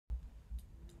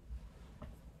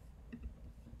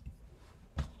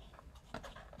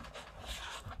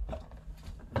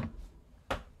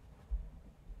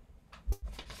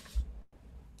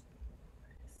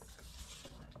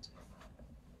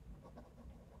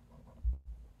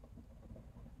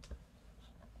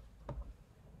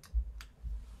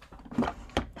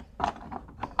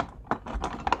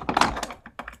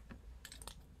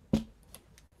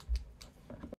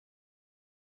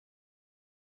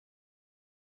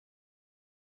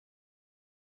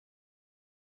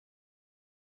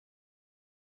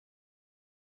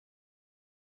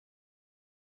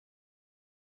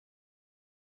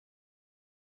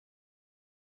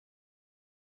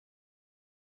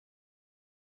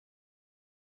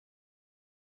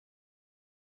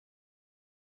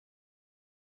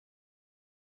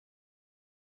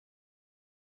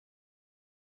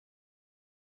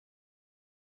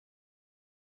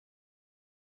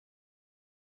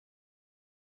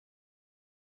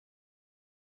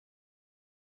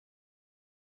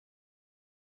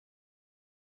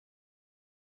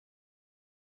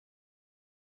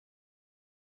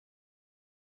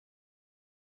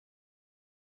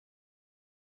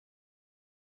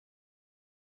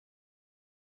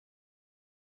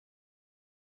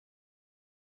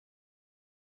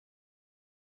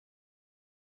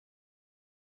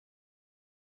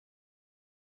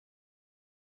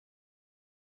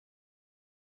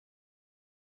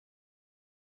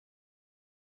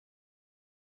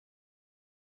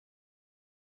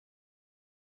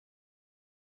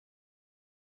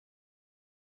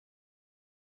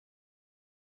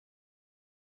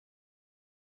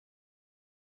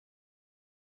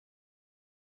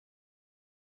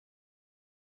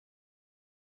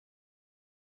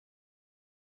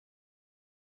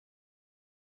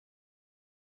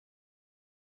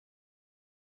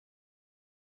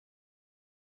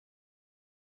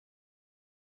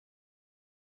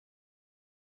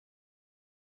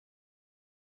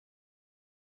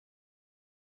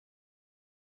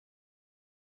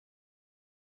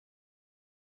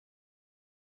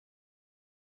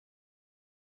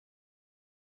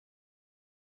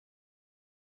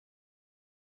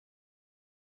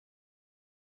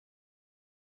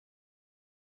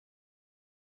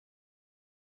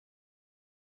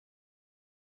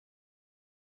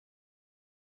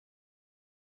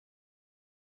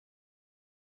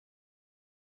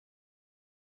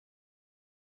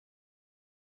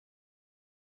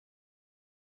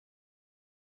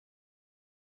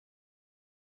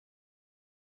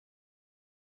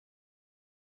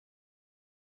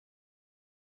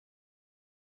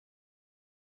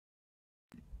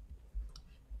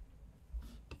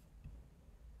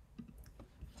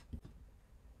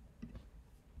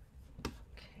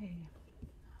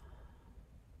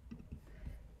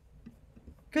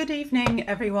Good evening,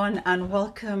 everyone, and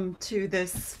welcome to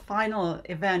this final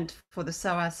event for the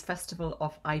SOAS Festival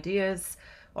of Ideas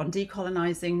on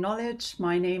Decolonising Knowledge.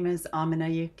 My name is Amina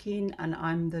Yakin, and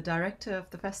I'm the director of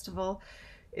the festival.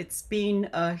 It's been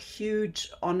a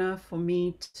huge honor for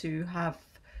me to have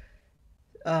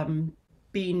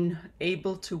been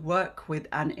able to work with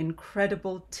an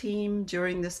incredible team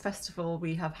during this festival.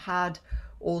 We have had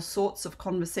all sorts of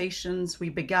conversations. We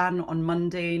began on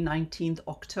Monday, 19th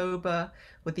October,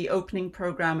 with the opening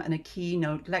program and a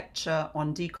keynote lecture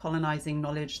on decolonising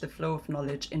knowledge, the flow of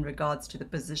knowledge in regards to the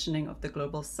positioning of the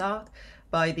Global South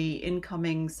by the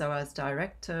incoming SOAS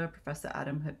director, Professor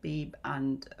Adam Habib,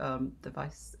 and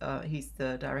he's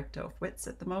the director of WITS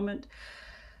at the moment.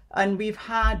 And we've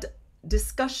had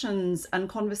discussions and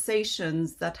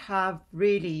conversations that have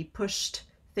really pushed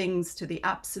things to the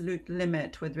absolute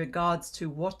limit with regards to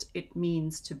what it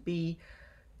means to be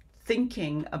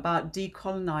thinking about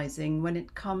decolonizing when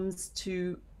it comes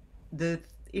to the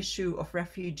issue of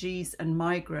refugees and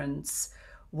migrants.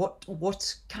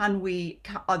 What can we,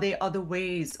 are there other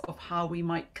ways of how we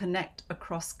might connect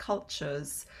across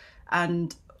cultures?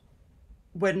 And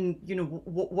when, you know,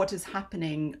 what is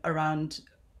happening around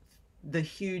the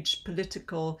huge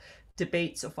political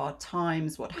debates of our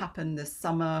times, what happened this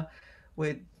summer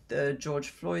with the George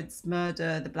Floyd's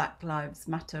murder, the Black Lives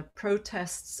Matter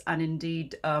protests, and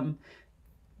indeed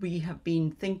we have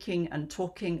been thinking and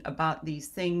talking about these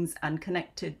things, and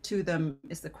connected to them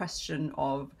is the question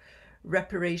of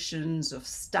reparations, of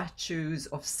statues,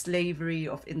 of slavery,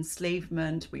 of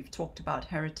enslavement. We've talked about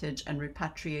heritage and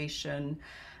repatriation,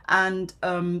 and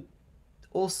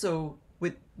also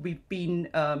we've been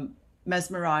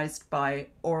mesmerized by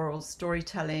oral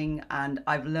storytelling, and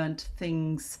I've learned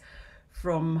things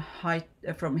from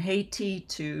Haiti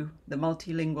to the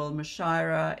multilingual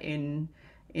Mushaira in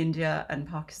India and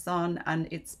Pakistan, and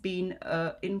it's been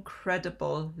an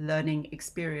incredible learning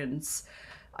experience.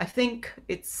 I think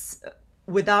it's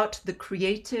without the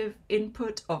creative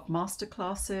input of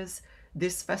masterclasses,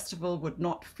 this festival would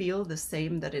not feel the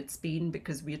same that it's been,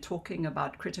 because we are talking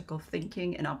about critical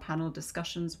thinking in our panel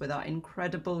discussions with our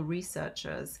incredible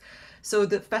researchers. So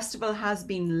the festival has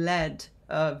been led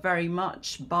very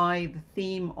much by the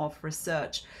theme of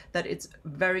research, that it's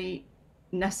very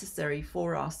necessary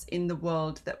for us in the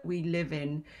world that we live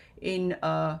in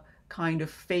a kind of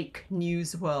fake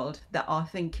news world, that our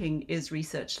thinking is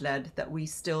research-led, that we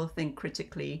still think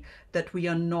critically, that we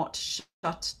are not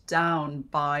shut down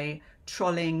by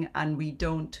trolling, and we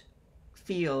don't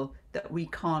feel that we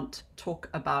can't talk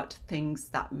about things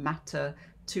that matter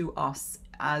to us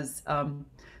as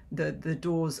the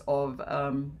doors of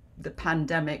the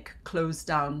pandemic close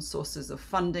down sources of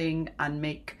funding and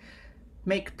make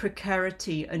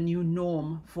precarity a new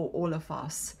norm for all of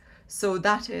us. So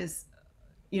that is,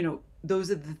 you know, those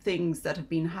are the things that have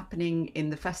been happening in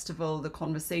the festival. The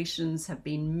conversations have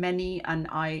been many, and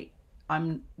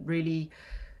I'm really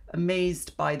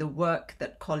amazed by the work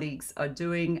that colleagues are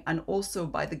doing, and also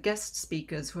by the guest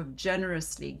speakers who have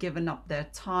generously given up their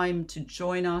time to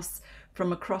join us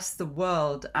from across the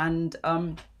world. And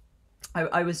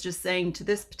I was just saying to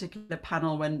this particular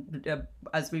panel when,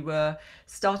 as we were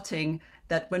starting,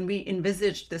 that when we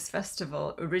envisaged this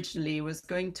festival originally was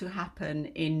going to happen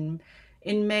in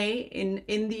May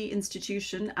in the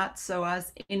institution at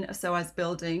SOAS, in a SOAS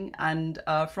building, and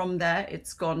from there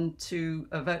it's gone to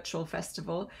a virtual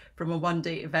festival, from a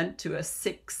one-day event to a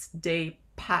 6-day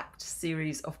packed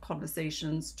series of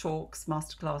conversations, talks,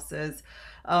 masterclasses,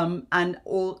 and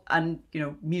you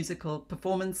know, musical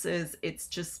performances. It's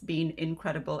just been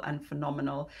incredible and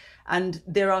phenomenal, and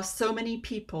there are so many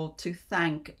people to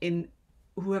thank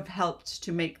who have helped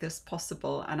to make this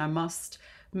possible, and I must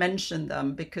mention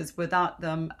them, because without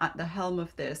them at the helm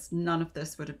of this, none of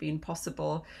this would have been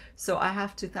possible. So I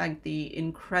have to thank the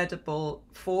incredible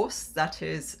force that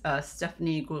is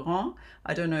Stephanie Gourand.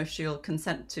 I don't know if she'll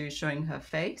consent to showing her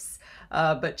face,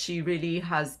 but she really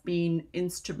has been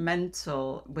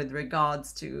instrumental with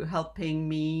regards to helping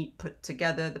me put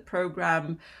together the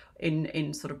program,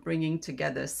 in sort of bringing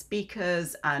together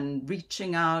speakers and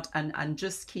reaching out and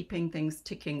just keeping things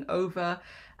ticking over.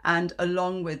 And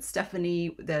along with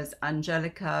Stephanie, there's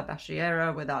Angelica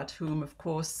Bashiera, without whom, of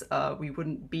course, we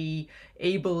wouldn't be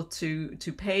able to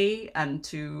pay and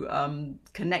to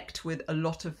connect with a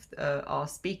lot of our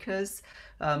speakers.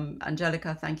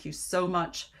 Angelica, thank you so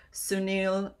much.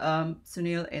 Sunil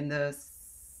in the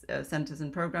Centers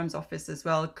and Programs Office as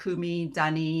well, Kumi,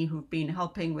 Danny, who've been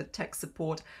helping with tech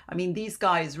support. I mean, these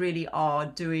guys really are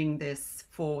doing this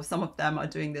some of them are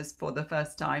doing this for the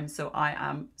first time. So I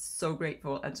am so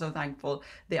grateful and so thankful.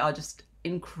 They are just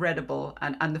incredible,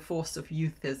 and the force of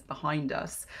youth is behind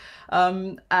us.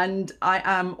 And I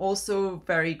am also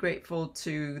very grateful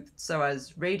to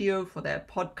SOAS Radio for their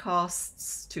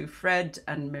podcasts, to Fred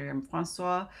and Miriam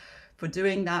Francois for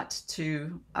doing that,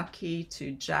 to Aki,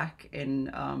 to Jack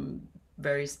in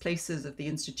various places of the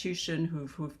institution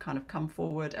who've kind of come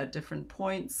forward at different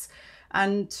points,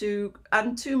 and to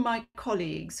my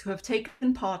colleagues who have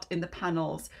taken part in the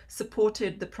panels,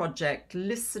 supported the project,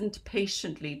 listened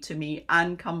patiently to me,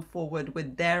 and come forward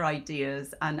with their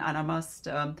ideas. And I must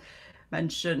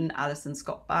mention Alison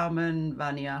Scott Bauman,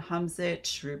 Vania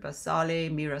Hamzic, Ruba Saleh,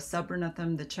 Mira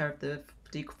Sabranatham, the chair of the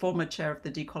former chair of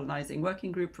the Decolonising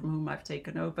Working Group, from whom I've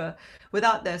taken over.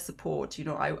 Without their support,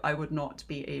 I would not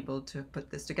be able to put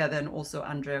this together. And also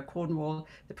Andrea Cornwall,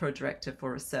 the pro-director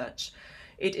for research.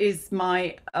 It is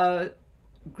my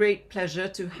great pleasure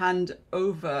to hand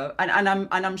over,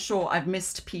 and I'm sure I've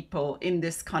missed people in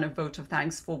this kind of vote of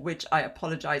thanks, for which I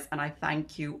apologize, and I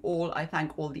thank you all. I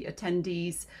thank all the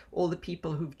attendees, all the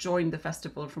people who've joined the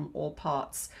festival from all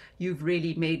parts. You've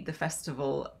really made the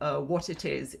festival what it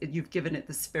is. You've given it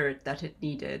the spirit that it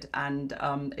needed, and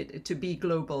to be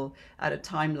global at a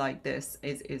time like this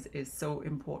is so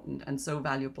important and so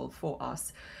valuable for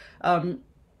us.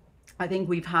 I think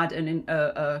we've had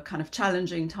a kind of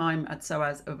challenging time at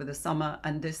SOAS over the summer,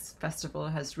 and this festival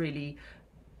has really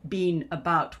been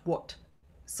about what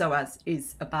SOAS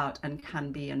is about and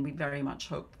can be, and we very much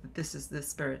hope that this is the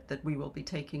spirit that we will be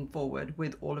taking forward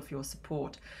with all of your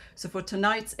support. So for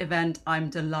tonight's event, I'm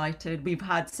delighted. We've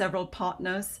had several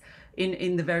partners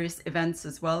in the various events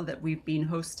as well that we've been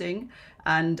hosting,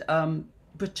 and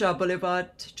Butcher Boulevard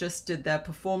just did their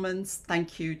performance.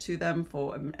 Thank you to them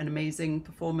for an amazing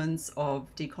performance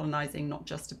of Decolonising, Not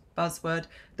Just a Buzzword.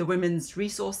 The Women's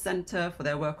Resource Centre for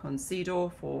their work on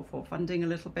CEDAW, for funding a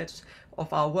little bit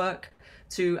of our work.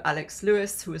 To Alex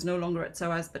Lewis, who is no longer at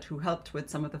SOAS, but who helped with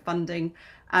some of the funding.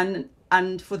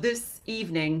 And for this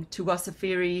evening, to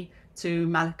Wasafiri, to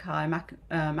Malachi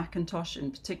McIntosh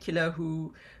in particular,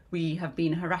 who we have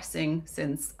been harassing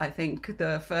since, I think,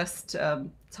 the first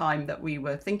time that we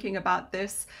were thinking about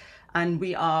this. And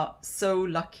we are so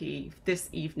lucky this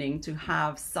evening to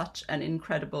have such an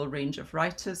incredible range of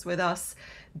writers with us.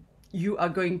 You are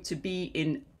going to be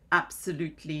in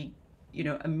absolutely,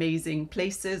 amazing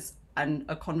places, and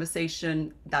a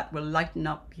conversation that will lighten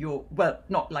up your,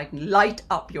 light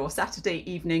up your Saturday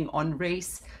evening on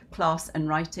race, class and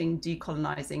writing,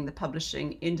 decolonising the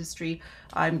publishing industry.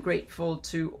 I'm grateful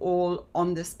to all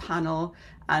on this panel,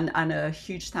 and a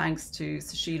huge thanks to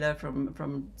Susheila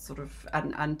from sort of,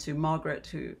 and to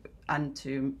Margaret, and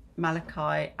to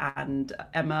Malachi and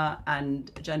Emma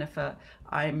and Jennifer.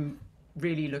 I'm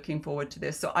really looking forward to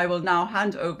this. So I will now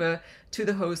hand over to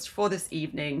the host for this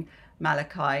evening.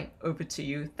 Malachi, over to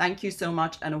you. Thank you so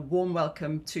much, and a warm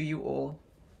welcome to you all.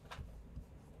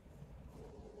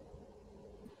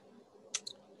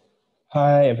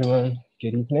 Hi, everyone.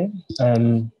 Good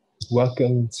evening.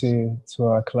 Welcome to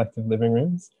our collective living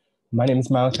rooms. My name is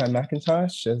Malachi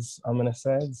McIntosh. As Amina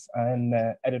says, I'm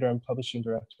the editor and publishing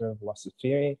director of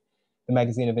Wasafiri, the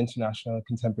magazine of international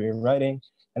contemporary writing,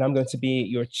 and I'm going to be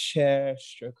your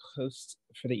chair/host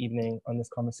for the evening on this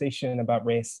conversation about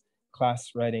race,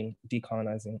 class, writing,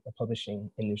 decolonizing the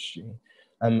publishing industry.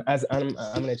 As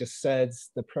Amina just said,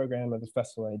 the program of the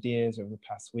Festival Ideas over the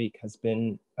past week has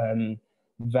been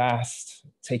vast,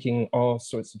 taking all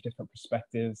sorts of different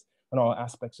perspectives on all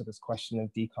aspects of this question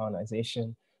of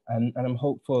decolonization. And I'm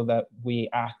hopeful that we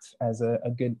act as a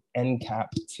good end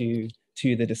cap to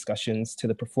the discussions, to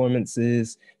the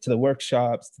performances, to the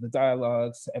workshops, to the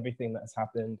dialogues, to everything that has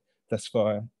happened thus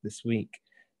far this week.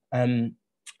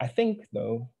 I think,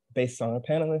 though, based on our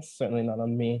panelists, certainly not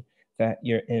on me, that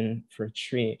you're in for a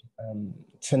treat.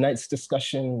 Tonight's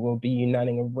discussion will be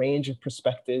uniting a range of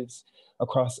perspectives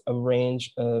across a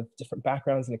range of different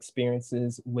backgrounds and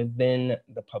experiences within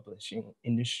the publishing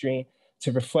industry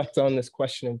to reflect on this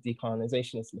question of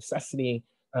decolonization, its necessity,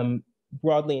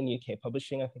 broadly in UK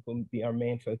publishing, I think will be our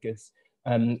main focus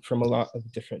from a lot of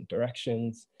different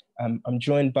directions. I'm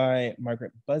joined by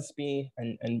Margaret Busby,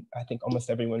 and I think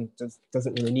almost everyone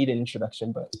doesn't really need an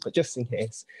introduction, but just in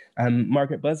case.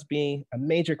 Margaret Busby, a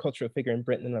major cultural figure in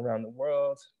Britain and around the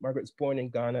world. Margaret was born in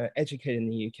Ghana, educated in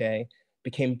the UK,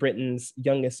 became Britain's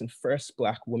youngest and first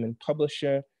Black woman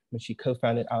publisher when she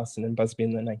co-founded Allison and Busby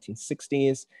in the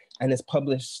 1960s, and has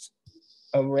published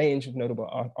a range of notable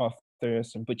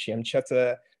authors from Buchi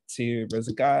Amcheta to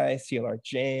Rosa Guy, C.L.R.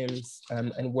 James,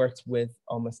 and worked with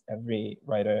almost every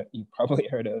writer you've probably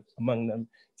heard of, among them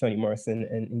Toni Morrison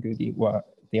and Ngugi wa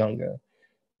Thiong'o.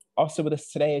 Also with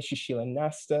us today is Susheila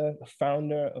Nasta, the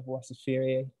founder of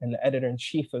Wasafiri and the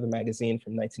editor-in-chief of the magazine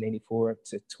from 1984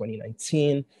 to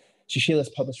 2019. Susheila has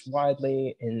published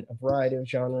widely in a variety of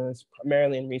genres,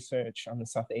 primarily in research on the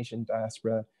South Asian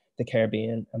diaspora, the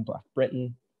Caribbean, and Black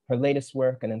Britain. Her latest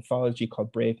work, an anthology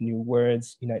called Brave New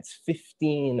Words, unites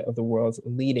 15 of the world's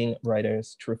leading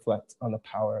writers to reflect on the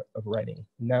power of writing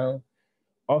now.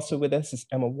 Also with us is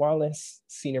Emma Wallace,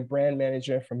 senior brand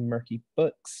manager from Murky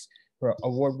Books, her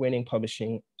award-winning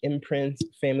publishing imprint,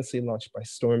 famously launched by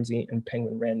Stormzy and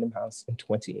Penguin Random House in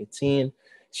 2018.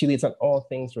 She leads on all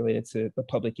things related to the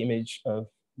public image of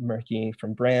Murky,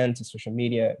 from brand to social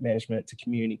media management to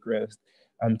community growth,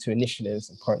 to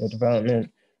initiatives and partner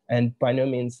development. And by no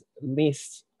means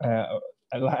least,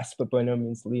 last but by no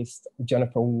means least,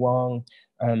 Jennifer Wong,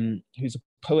 who's a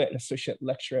poet and associate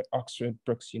lecturer at Oxford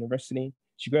Brookes University.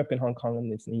 She grew up in Hong Kong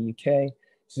and lives in the UK.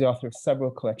 She's the author of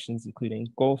several collections, including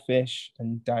Goldfish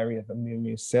and Diary of a Moo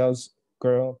Moo Sales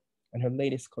Girl. And her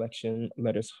latest collection,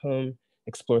 Letters Home,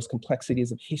 explores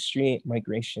complexities of history,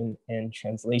 migration, and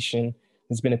translation.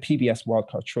 Has been a PBS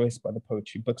Wildcard Choice by the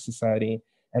Poetry Book Society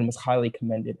and was highly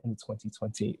commended in the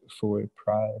 2020 Forward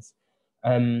Prize.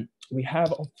 We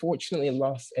have unfortunately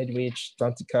lost Edwidge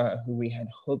Danticat, who we had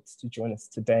hoped to join us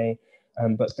today,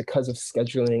 but because of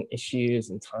scheduling issues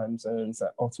and time zones,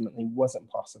 that ultimately wasn't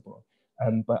possible.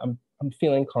 But I'm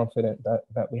feeling confident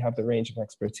that we have the range of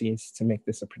expertise to make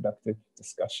this a productive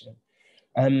discussion.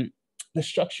 The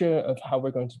structure of how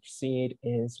we're going to proceed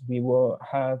is we will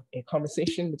have a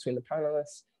conversation between the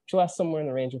panelists, which will last somewhere in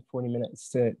the range of 40 minutes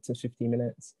to 50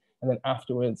 minutes, and then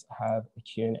afterwards have a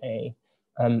Q&A.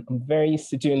 I'm very used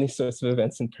to doing these sorts of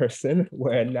events in person,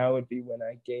 where now would be when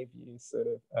I gave you sort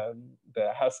of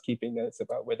the housekeeping notes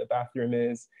about where the bathroom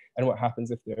is and what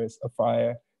happens if there's a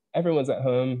fire. Everyone's at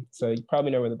home, so you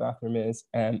probably know where the bathroom is.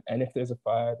 And if there's a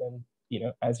fire, then, you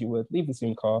know, as you would, leave the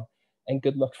Zoom call, and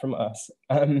good luck from us.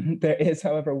 There is,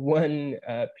 however, one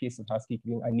piece of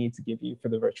housekeeping I need to give you for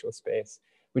the virtual space,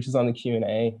 which is on the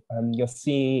Q&A. You'll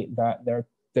see that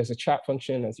there's a chat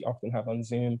function, as you often have on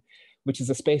Zoom, which is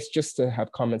a space just to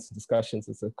have comments and discussions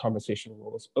as the conversation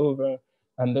rolls over.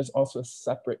 And there's also a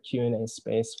separate Q&A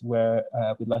space where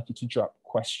we'd like you to drop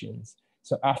questions.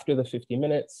 So after the 50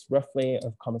 minutes, roughly,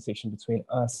 of conversation between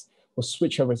us, we'll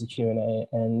switch over to Q&A.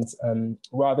 And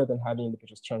rather than having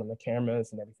individuals turn on the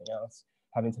cameras and everything else,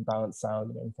 having to balance sound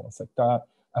and everything else like that,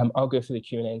 I'll go through the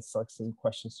Q&A and select some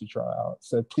questions to draw out.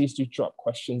 So please do drop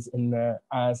questions in there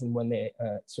as and when they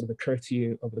sort of occur to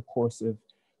you over the course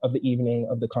of the evening,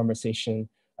 of the conversation,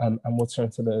 and we'll turn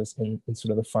to those in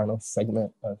sort of the final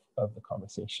segment of the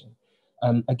conversation.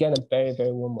 Again, a very,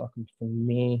 very warm welcome from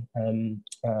me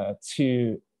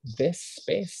to this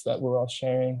space that we're all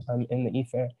sharing in the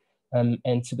ether,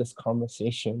 and to this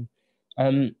conversation.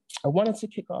 I wanted to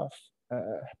kick off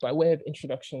by way of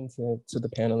introduction to the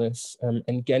panelists,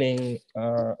 and getting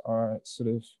our sort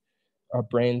of our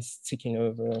brains ticking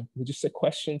over with just a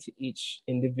question to each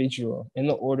individual in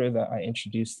the order that I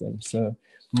introduced them. So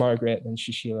Margaret, then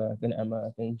Susheila, then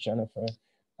Emma, then Jennifer,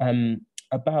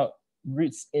 about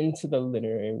roots into the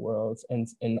literary world and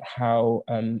how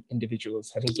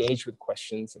individuals have engaged with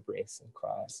questions of race and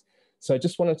class. So I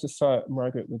just wanted to start,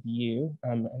 Margaret, with you.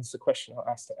 And it's a question I'll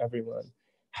ask to everyone.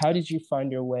 How did you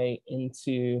find your way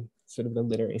into sort of the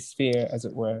literary sphere, as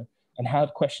it were? And how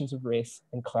have questions of race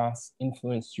and class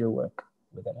influenced your work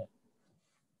within it?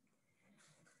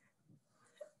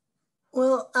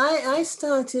 Well, I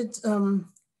started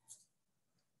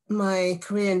my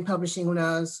career in publishing when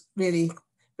I was really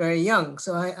very young.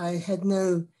 So I had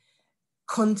no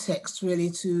context really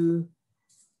to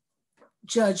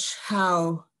judge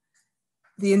how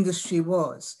the industry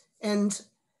was. And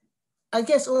I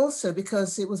guess also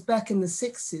because it was back in the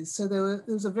 60s, so there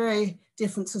was a very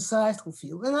different societal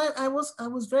feel. And I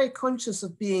was very conscious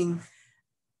of being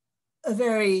a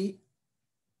very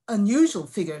unusual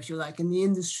figure, if you like, in the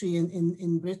industry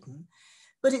in Britain.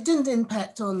 But it didn't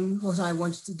impact on what I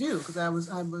wanted to do, because I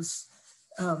was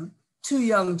too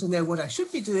young to know what I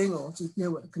should be doing or to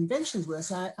know what the conventions were.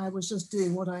 So I was just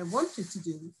doing what I wanted to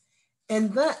do.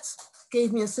 And that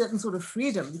gave me a certain sort of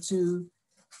freedom to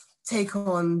take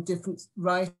on different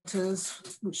writers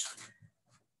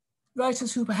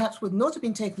who perhaps would not have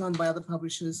been taken on by other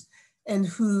publishers, and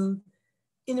who,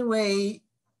 in a way,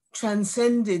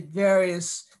 transcended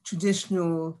various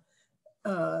traditional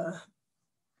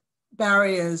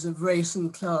barriers of race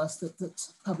and class that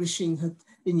publishing had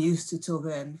been used to till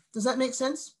then. Does that make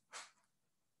sense?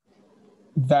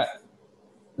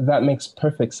 That makes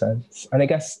perfect sense. And I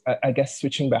guess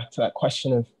switching back to that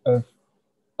question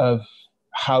of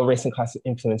how race and class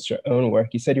influenced your own work.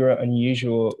 You said you were an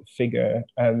unusual figure.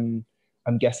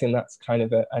 I'm guessing that's kind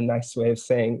of a nice way of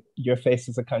saying your face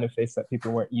is a kind of face that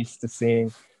people weren't used to seeing.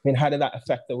 I mean, how did that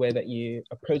affect the way that you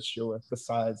approached your work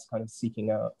besides kind of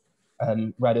seeking out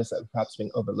writers that were perhaps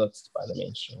being overlooked by the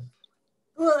mainstream?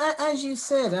 Well, as you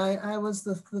said, I was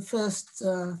the first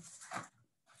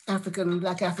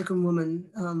Black African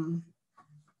woman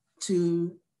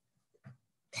to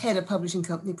head a publishing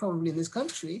company, probably in this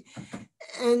country.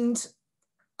 And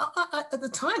at the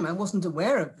time, I wasn't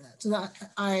aware of that.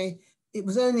 And it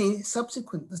was only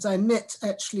subsequent that I met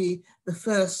actually the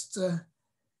first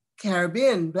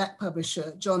Caribbean Black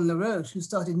publisher, John LaRoche, who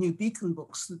started New Beacon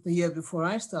Books the year before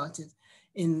I started.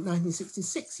 In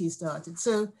 1966, he started.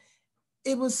 So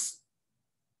it was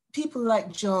people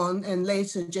like John and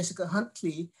later Jessica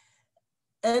Huntley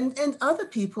and other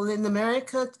people in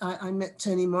America. I met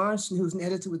Toni Morrison, who was an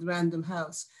editor with Random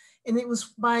House. And it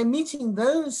was by meeting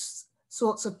those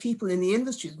sorts of people in the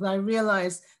industry that I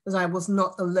realized that I was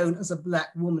not alone as a Black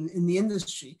woman in the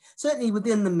industry. Certainly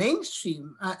within the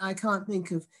mainstream, I can't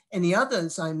think of any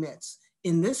others I met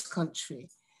in this country.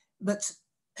 But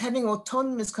having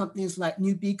autonomous companies like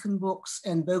New Beacon Books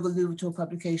and Bogle Louverture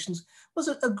Publications was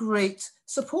a great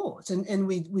support. And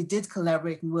we did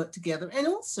collaborate and work together. And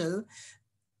also,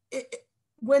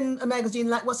 when a magazine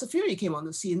like Wasafiri came on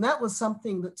the scene, that was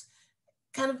something that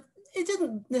kind of, it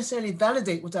didn't necessarily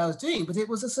validate what I was doing, but it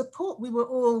was a support. We were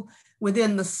all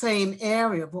within the same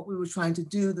area of what we were trying to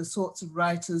do, the sorts of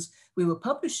writers we were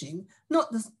publishing, not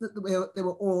that they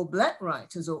were all Black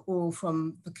writers or all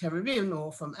from the Caribbean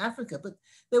or from Africa, but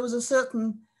there was a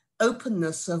certain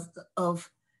openness of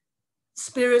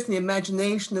spirit and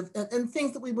imagination and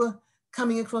things that we were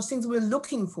coming across, things that we were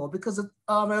looking for because of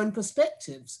our own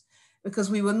perspectives, because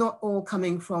we were not all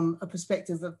coming from a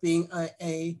perspective of being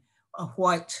a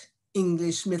white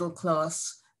English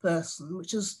middle-class person,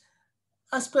 which is,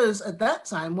 I suppose, at that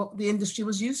time, what the industry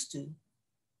was used to.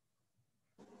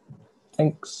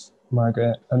 Thanks,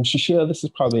 Margaret. Susheila, this is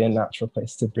probably a natural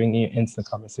place to bring you into the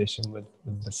conversation with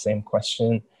the same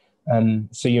question.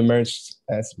 So you emerged,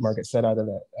 as Margaret said, out of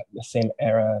the same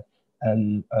era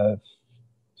of,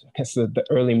 I guess, the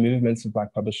early movements of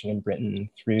Black publishing in Britain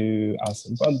through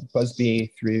Alison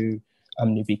Busby, through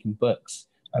New Beacon Books.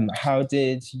 How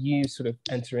did you sort of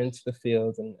enter into the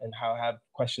field, and how have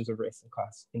questions of race and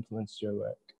class influenced your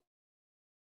work?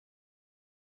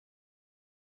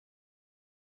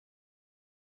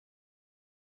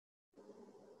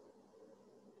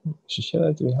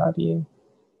 Susheila, do we have you?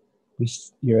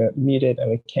 You're muted and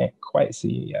we can't quite see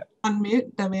you yet.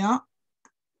 Unmute, there we are.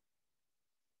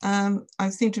 I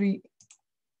seem to be,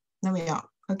 there we are.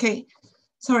 Okay,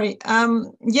 sorry.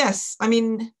 Yes, I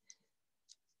mean,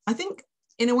 I think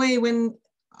in a way when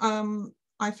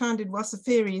I founded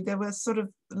Wasafiri, there were sort of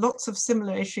lots of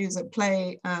similar issues at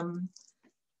play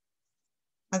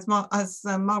as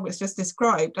Margaret's just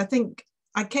described. I think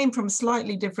I came from a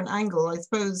slightly different angle. I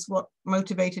suppose what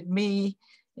motivated me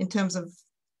in terms of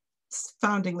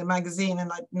founding the magazine,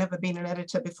 and I'd never been an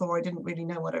editor before, I didn't really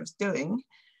know what I was doing,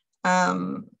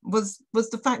 was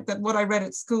the fact that what I read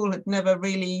at school had never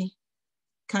really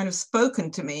kind of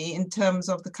spoken to me in terms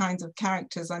of the kinds of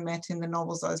characters I met in the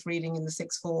novels I was reading in the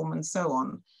sixth form and so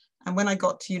on. And when I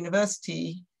got to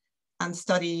university and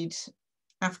studied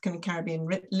African and Caribbean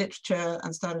literature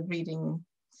and started reading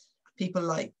people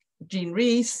like Jean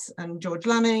Rhys and George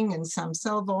Lamming and Sam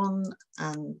Selvon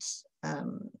and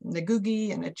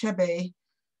Ngugi and Achebe,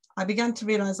 I began to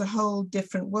realize a whole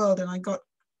different world, and I got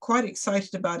quite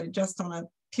excited about it just on a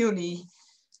purely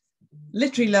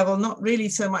literary level, not really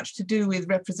so much to do with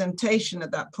representation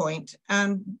at that point.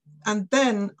 And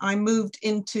then I moved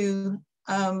into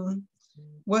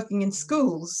working in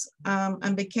schools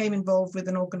and became involved with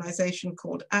an organization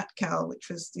called ATCAL, which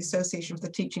was the Association for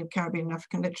the Teaching of Caribbean and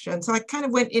African Literature. And so I kind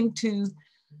of went into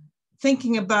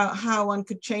thinking about how one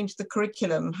could change the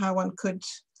curriculum, how one could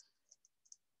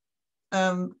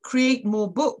create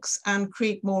more books and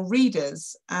create more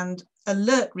readers and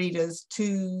alert readers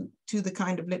to the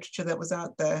kind of literature that was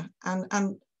out there.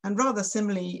 And rather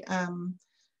similarly,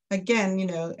 again, you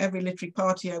know, every literary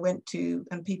party I went to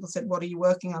and people said, what are you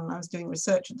working on? And I was doing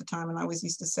research at the time, and I always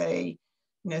used to say,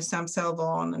 you know, Sam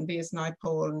Selvon and V.S.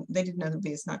 Naipaul, and they didn't know who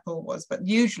V.S. Naipaul was, but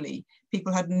usually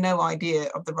people had no idea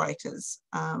of the writers.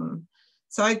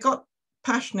 So I got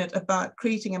passionate about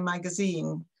creating a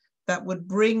magazine that would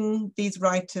bring these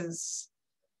writers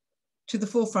to the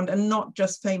forefront, and not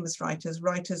just famous writers,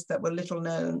 writers that were little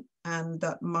known and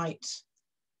that might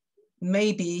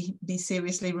maybe be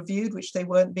seriously reviewed, which they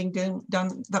weren't being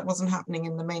done. That wasn't happening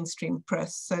in the mainstream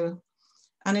press. So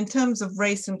And in terms of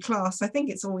race and class, I think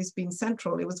it's always been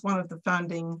central. It was one of the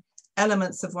founding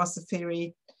elements of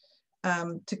Wasafiri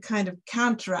to kind of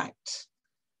counteract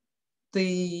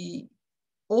the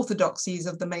orthodoxies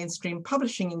of the mainstream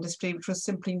publishing industry, which was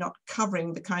simply not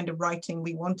covering the kind of writing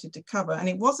we wanted to cover. And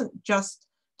it wasn't just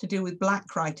to do with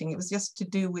Black writing, it was just to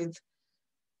do with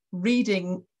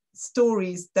reading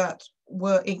stories that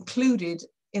were included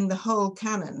in the whole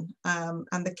canon.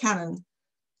 And the canon,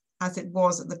 as it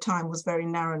was at the time, was very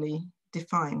narrowly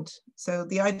defined. So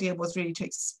the idea was really to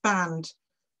expand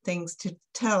things, to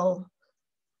tell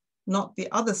not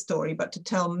the other story, but to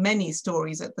tell many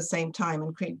stories at the same time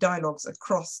and create dialogues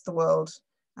across the world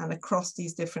and across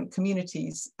these different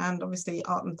communities. And obviously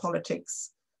art and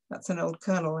politics, that's an old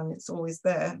kernel and it's always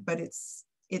there, but it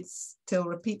still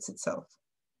repeats itself.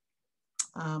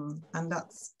 And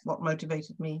that's what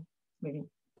motivated me, really.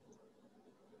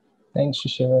 Thanks,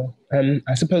 Susheila.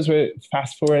 I suppose we're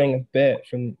fast forwarding a bit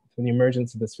from the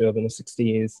emergence of this field in the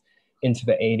 60s into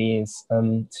the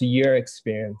 80s to your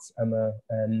experience, Emma,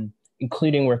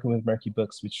 including working with Murky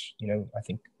Books, which I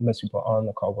think most people on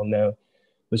the call will know,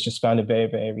 was just founded very,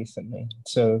 very recently.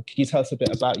 So could you tell us a bit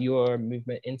about your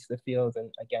movement into the field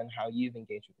and again, how you've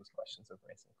engaged with these questions of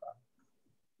race and class?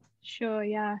 Sure,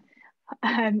 yeah.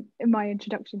 My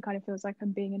introduction kind of feels like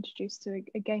I'm being introduced to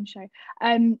a game show.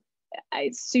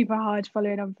 It's super hard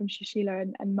following on from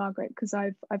Susheila and Margaret, because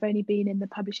I've only been in the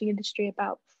publishing industry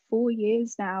about 4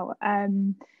 years now.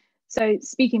 So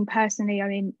speaking personally, I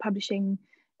mean, publishing,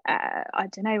 I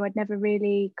don't know, I'd never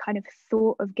really kind of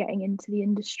thought of getting into the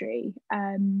industry.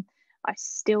 I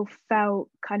still felt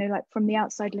kind of like from the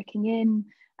outside looking in,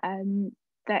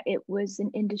 that it was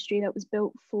an industry that was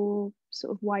built for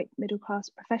sort of white middle class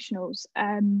professionals.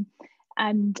 And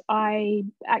I'm a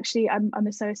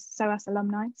SOAS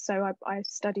alumni, so I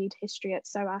studied history at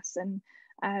SOAS, and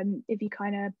if you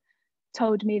kind of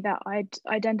told me that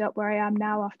I'd end up where I am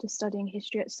now after studying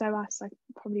history at SOAS, I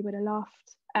probably would have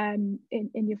laughed in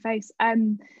your face.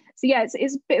 So yeah,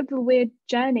 it's a bit of a weird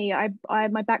journey.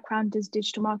 My background is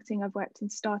digital marketing. I've worked in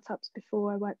startups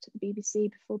before. I worked at the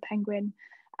BBC before Penguin,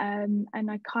 and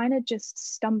I kind of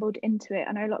just stumbled into it.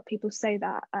 I know a lot of people say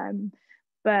that.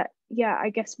 But yeah, I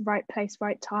guess right place,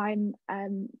 right time,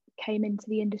 came into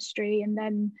the industry. And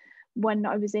then when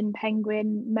I was in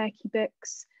Penguin, Murky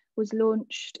Books was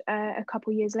launched a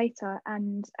couple years later,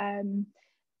 and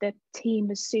the team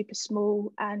was super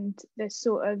small, and the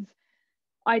sort of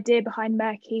idea behind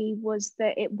Murky was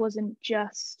that it wasn't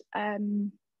just,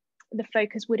 the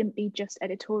focus wouldn't be just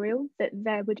editorial, that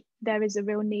there is a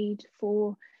real need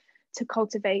to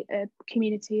cultivate a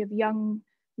community of young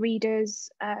readers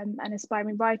and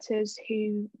aspiring writers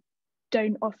who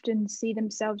don't often see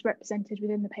themselves represented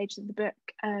within the pages of the book,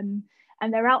 and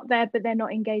they're out there, but they're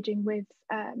not engaging with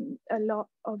a lot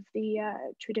of the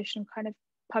traditional kind of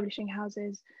publishing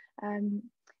houses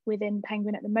within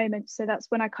Penguin at the moment. So that's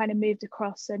when I kind of moved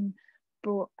across and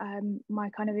brought my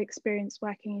kind of experience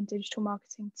working in digital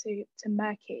marketing to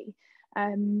Murky.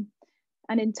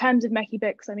 And in terms of Murky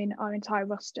Books, I mean, our entire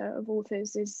roster of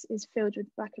authors is filled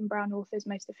with Black and brown authors,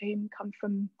 most of whom come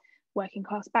from working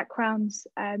class backgrounds.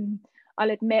 I'll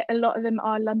admit a lot of them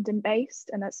are London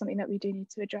based, and that's something that we do need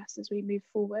to address as we move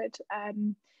forward.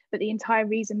 But the entire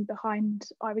reason behind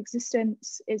our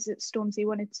existence is that Stormzy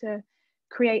wanted to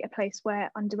create a place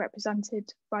where underrepresented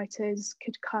writers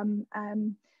could come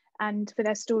and for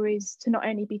their stories to not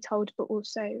only be told, but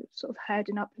also sort of heard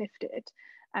and uplifted.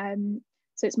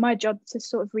 So it's my job to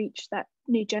sort of reach that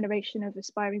new generation of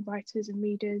aspiring writers and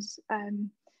readers,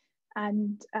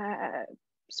 and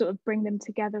sort of bring them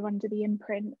together under the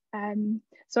imprint.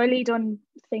 So I lead on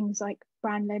things like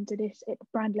brand-led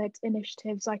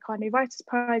initiatives like our New Writers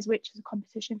Prize, which is a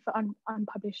competition for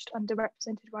unpublished,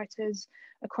 underrepresented writers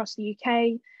across the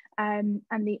UK. And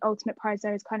the ultimate prize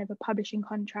there is kind of a publishing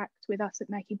contract with us at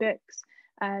Murky Books.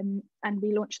 And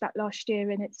we launched that last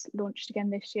year, and it's launched again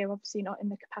this year, obviously not in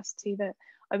the capacity that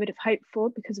I would have hoped for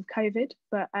because of COVID,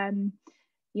 but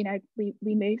you know, we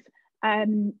move.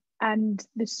 And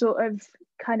the sort of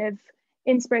kind of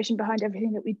inspiration behind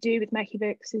everything that we do with Murky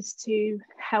Books is to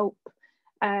help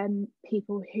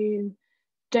people who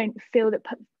don't feel that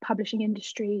publishing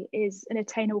industry is an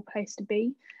attainable place to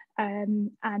be,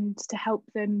 and to help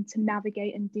them to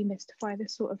navigate and demystify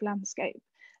this sort of landscape.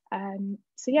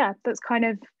 So yeah, that's kind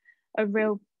of a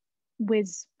real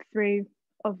whiz through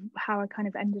of how I kind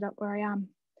of ended up where I am,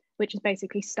 which is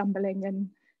basically stumbling and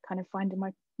kind of finding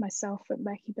myself at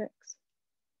Murky Books.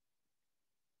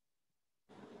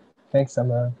 Thanks,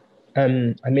 Emma. I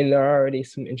mean, there are already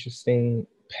some interesting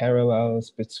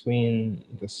parallels between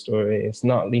the stories,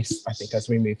 not least, I think, as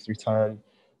we move through time,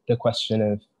 the question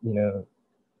of, you know,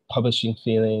 publishing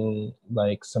feeling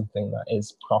like something that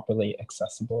is properly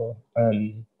accessible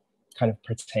kind of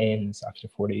pertains after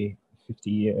 40,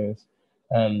 50 years.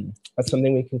 That's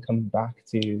something we can come back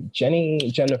to.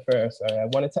 Jennifer, sorry, I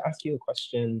wanted to ask you a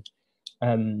question,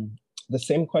 the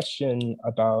same question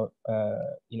about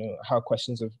how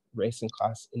questions of race and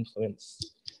class influence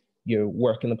your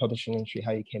work in the publishing industry,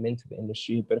 how you came into the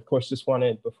industry. But of course, just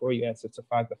wanted, before you answer, to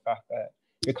flag the fact that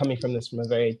you're coming from this from a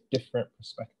very different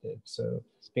perspective. So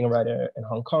being a writer in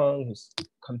Hong Kong, who's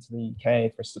come to the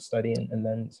UK first to study and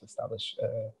then to establish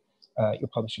your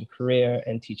publishing career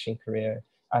and teaching career,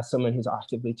 as someone who's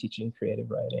actively teaching creative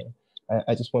writing,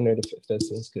 I just wondered if those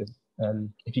things could,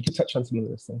 if you could touch on some of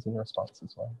those things in your response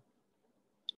as well.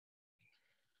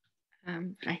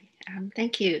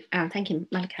 Thank you,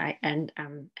 Malachi, and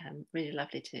really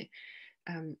lovely to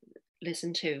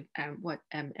listen to what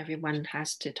everyone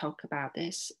has to talk about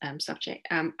this subject.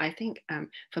 I think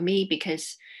for me,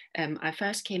 because I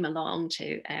first came along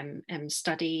to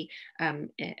study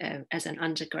as an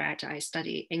undergrad, I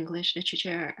studied English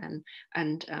literature,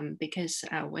 and because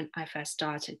when I first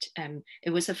started, it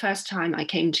was the first time I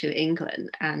came to England,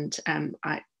 and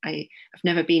I've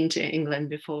never been to England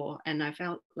before, and I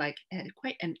felt like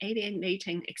quite an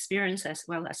alienating experience as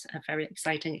well as a very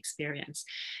exciting experience.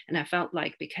 And I felt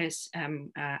like because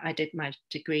I did my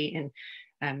degree in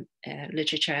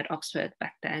literature at Oxford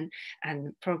back then,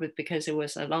 and probably because it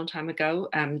was a long time ago,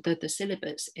 the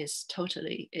syllabus is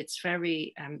totally, it's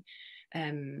very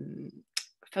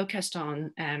focused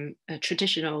on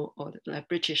traditional or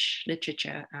British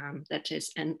literature, that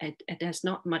is, and there's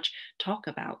not much talk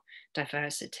about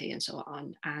diversity and so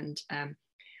on. And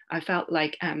I felt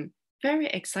like very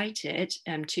excited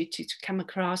to come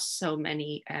across so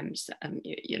many,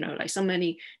 like so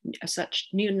many such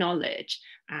new knowledge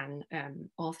and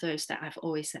authors that I've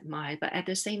always admired. But at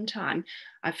the same time,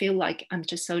 I feel like I'm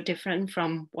just so different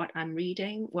from what I'm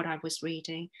reading, what I was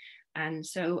reading. And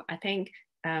so I think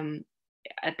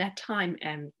at that time,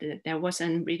 there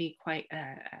wasn't really quite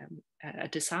a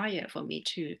desire for me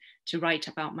to write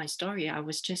about my story. I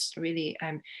was just really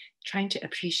trying to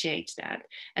appreciate that.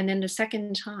 And then the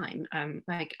second time,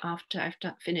 like after I've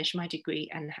finished my degree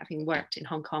and having worked in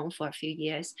Hong Kong for a few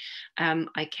years,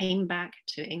 I came back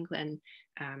to England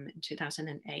in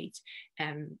 2008.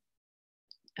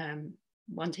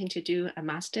 Wanting to do a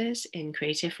master's in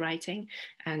creative writing,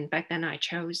 and back then I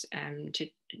chose to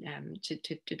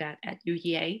do that at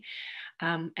UEA,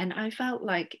 and I felt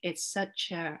like it's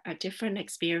such a different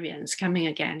experience coming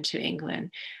again to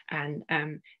England, and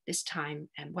this time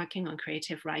working on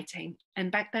creative writing. And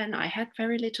back then I had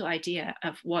very little idea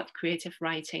of what creative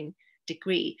writing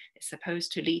degree is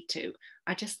supposed to lead to.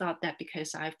 I just thought that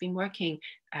because I've been working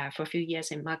for a few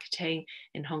years in marketing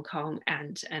in Hong Kong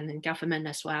and in government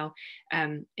as well,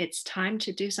 it's time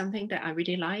to do something that I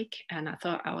really like, and I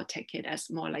thought I would take it as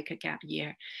more like a gap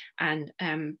year. And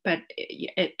but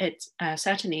it's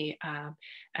certainly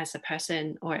as a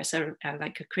person or as a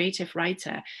like a creative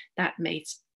writer, that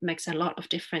makes a lot of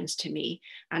difference to me.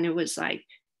 And it was like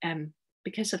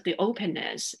because of the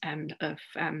openness of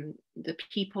the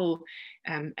people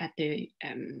in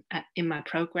my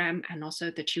program, and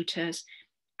also the tutors,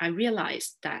 I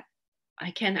realized that I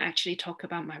can actually talk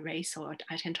about my race, or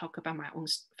I can talk about my own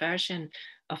version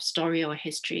of story or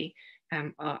history,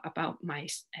 or about my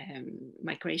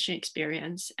migration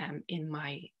experience in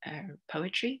my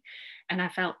poetry. And I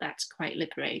felt that's quite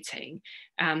liberating.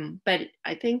 But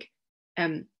I think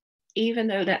even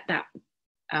though that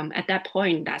at that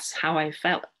point, that's how I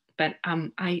felt. But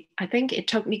I think it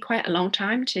took me quite a long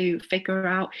time to figure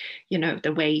out,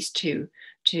 the ways to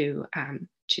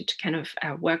kind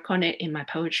of work on it in my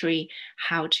poetry,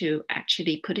 how to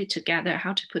actually put it together,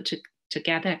 how to put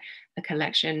together a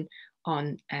collection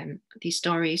on these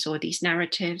stories or these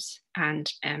narratives,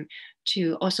 and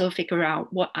to also figure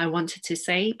out what I wanted to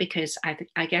say, because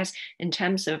I guess in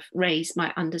terms of race,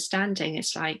 my understanding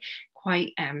is like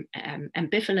quite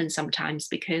ambivalent sometimes,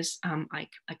 because I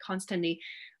constantly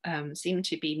seem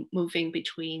to be moving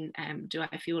between do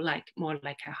I feel like more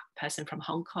like a person from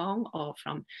Hong Kong, or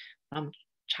from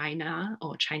China,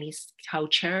 or Chinese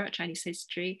culture, Chinese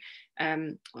history,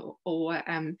 or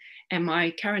am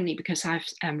I currently, because I've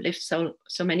lived so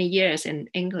many years in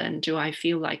England, do I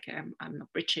feel like I'm a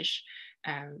British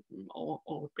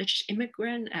or British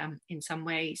immigrant in some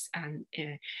ways? And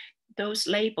those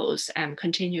labels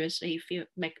continuously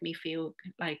make me feel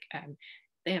like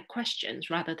they are questions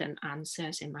rather than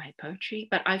answers in my poetry.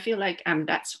 But I feel like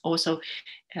that's also,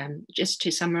 just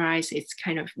to summarize, it's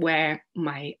kind of where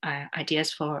my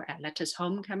ideas for Letters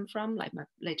Home come from, like my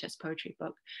latest poetry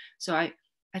book. So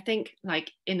I think,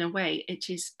 like, in a way, it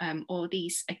is all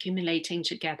these accumulating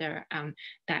together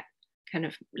that kind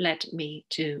of led me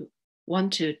to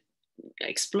want to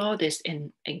explore this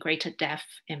in greater depth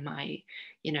in my,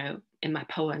 in my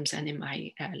poems and in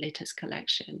my latest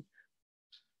collection.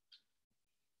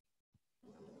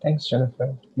 Thanks,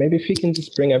 Jennifer. Maybe if you can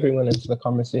just bring everyone into the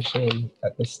conversation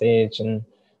at this stage. And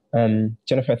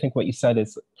Jennifer, I think what you said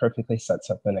is perfectly sets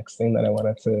up the next thing that I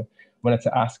wanted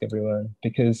to ask everyone,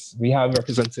 because we have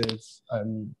representatives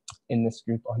in this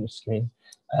group on your screen.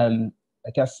 I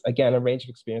guess, again, a range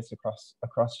of experience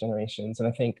across generations. And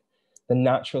I think the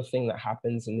natural thing that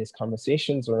happens in these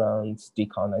conversations around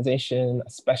decolonization,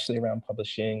 especially around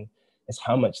publishing, is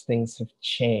how much things have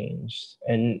changed.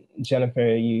 And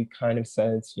Jennifer, you kind of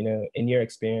said, in your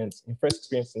experience, your first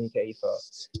experience in the UK, you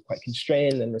felt quite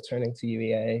constrained, and returning to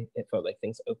UEA, it felt like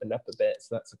things opened up a bit.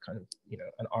 So that's a kind of,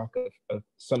 an arc of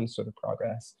some sort of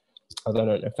progress, although I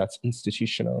don't know if that's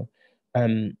institutional.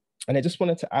 And I just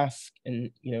wanted to ask,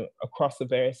 and across the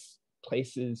various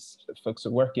places that folks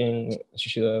are working,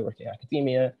 Susheila working in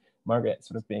academia, Margaret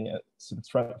sort of being a sort of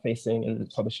front-facing in the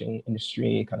publishing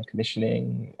industry, kind of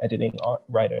commissioning, editing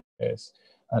writers,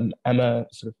 Emma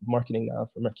sort of marketing now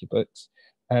for Mercury Books.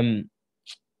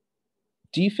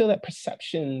 Do you feel that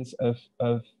perceptions of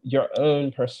your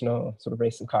own personal sort of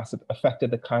race and class have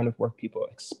affected the kind of work people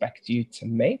expect you to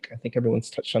make? I think everyone's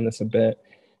touched on this a bit.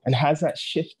 And has that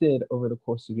shifted over the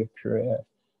course of your career?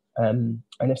 And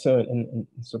if so, in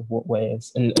sort of what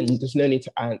ways? And there's no need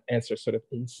to answer sort of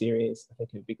in series. I think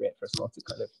it would be great for us all to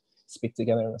kind of speak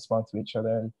together and respond to each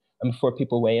other. And before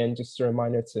people weigh in, just a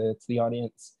reminder to the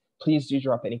audience, please do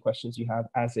drop any questions you have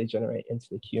as they generate into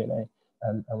the Q&A,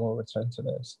 and we'll return to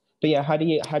those. But yeah, how do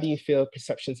you feel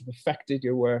perceptions have affected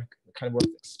your work, the kind of work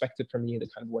expected from you, the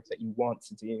kind of work that you want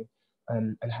to do,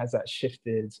 and has that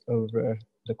shifted over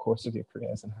the course of your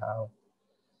careers, and how?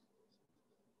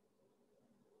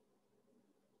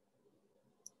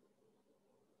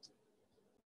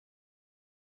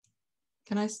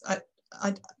 Can I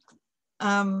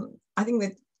think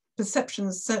that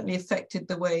perceptions certainly affected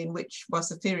the way in which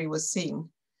Wasafiri was seen,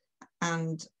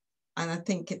 and I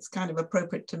think it's kind of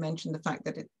appropriate to mention the fact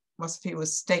that Wasafiri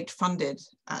was state funded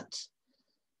at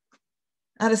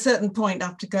a certain point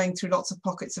after going through lots of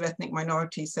pockets of ethnic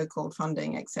minorities, so-called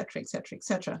funding, etc., etc.,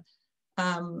 etc.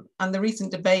 And the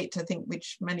recent debate, I think,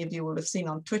 which many of you will have seen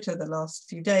on Twitter the last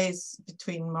few days,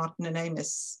 between Martin and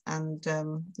Amos, and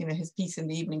his piece in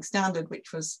the Evening Standard,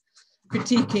 which was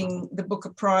critiquing the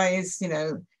Booker Prize,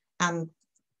 and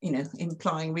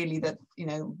implying really that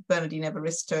Bernardine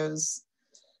Evaristo's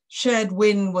shared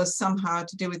win was somehow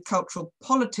to do with cultural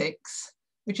politics,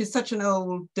 which is such an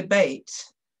old debate.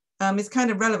 Is kind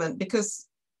of relevant because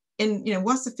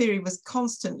Wasafiri was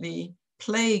constantly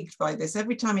plagued by this.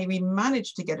 Every time we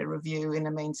managed to get a review in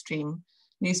a mainstream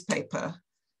newspaper,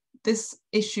 this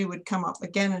issue would come up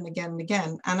again and again and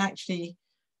again. And actually,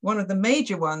 one of the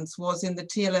major ones was in the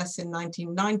TLS in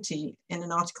 1990 in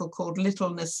an article called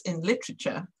Littleness in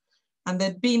Literature. And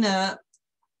there'd been a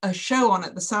show on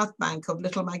at the South Bank of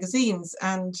little magazines.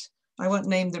 And I won't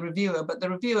name the reviewer, but the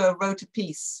reviewer wrote a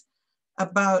piece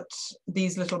about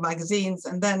these little magazines.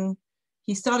 And then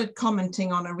he started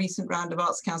commenting on a recent round of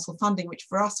Arts Council funding, which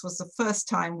for us was the first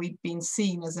time we'd been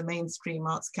seen as a mainstream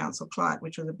Arts Council client,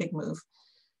 which was a big move.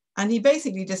 And he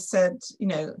basically just said,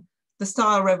 the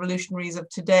style revolutionaries of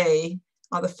today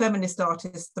are the feminist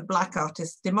artists, the Black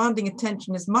artists, demanding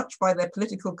attention as much by their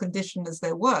political condition as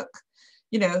their work,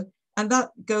 and that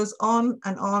goes on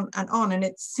and on and on. And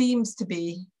it seems to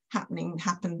be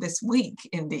happened this week,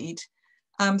 indeed.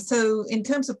 So in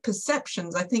terms of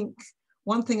perceptions, I think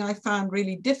one thing I found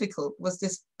really difficult was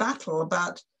this battle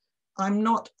about, I'm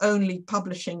not only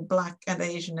publishing Black and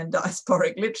Asian and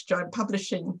diasporic literature, I'm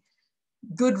publishing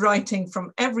good writing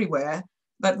from everywhere,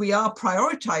 but we are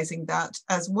prioritizing that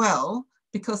as well,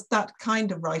 because that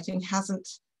kind of writing hasn't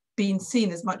been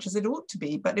seen as much as it ought to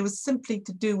be, but it was simply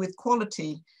to do with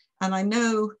quality. And I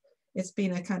know it's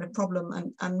been a kind of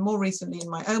problem, and more recently in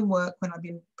my own work, when I've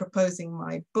been proposing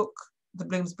my book, The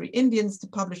Bloomsbury Indians, to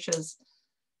publishers,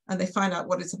 and they find out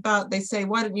what it's about, they say,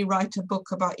 why don't you write a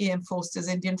book about E.M. Forster's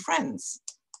Indian friends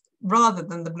rather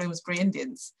than the Bloomsbury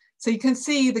Indians? So you can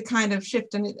see the kind of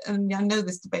shift, and I know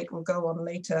this debate will go on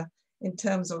later in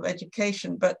terms of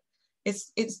education, but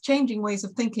it's changing ways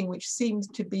of thinking, which seems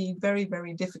to be very,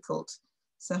 very difficult.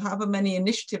 So however many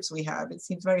initiatives we have, it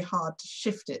seems very hard to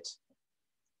shift it.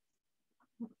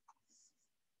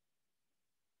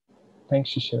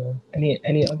 Thanks, Susheila.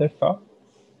 Any other thoughts?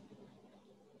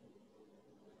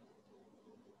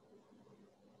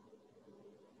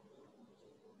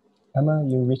 Emma,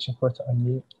 you're reaching for to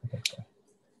unmute. Okay.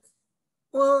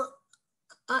 Well,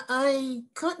 I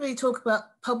can't really talk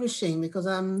about publishing because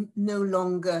I'm no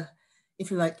longer,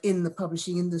 if you like, in the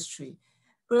publishing industry.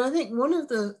 But I think one of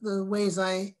the ways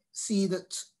I see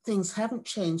that things haven't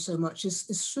changed so much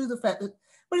is through the fact that,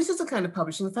 well, this is a kind of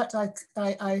publishing. In fact,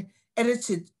 I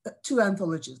edited 2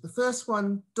 anthologies. The first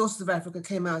one, Daughters of Africa,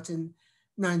 came out in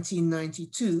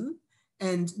 1992,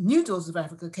 and New Daughters of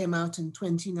Africa came out in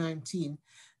 2019.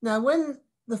 Now, when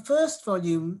the first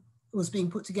volume was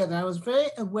being put together, I was very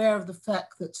aware of the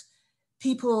fact that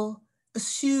people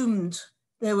assumed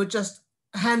there were just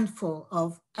a handful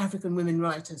of African women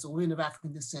writers or women of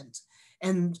African descent.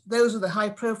 And those were the high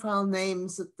profile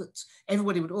names that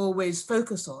everybody would always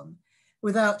focus on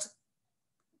without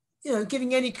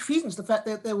giving any credence to the fact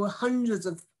that there were hundreds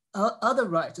of other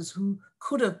writers who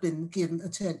could have been given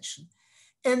attention.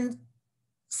 And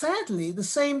sadly, the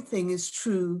same thing is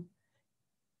true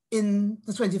in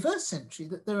the 21st century,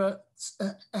 that there are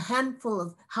a handful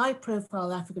of high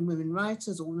profile African women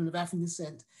writers or women of African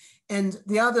descent, and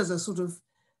the others are sort of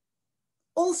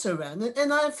also around.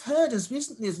 And I've heard as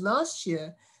recently as last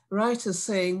year, writers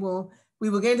saying, well, we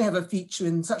were going to have a feature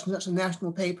in such and such a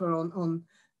national paper on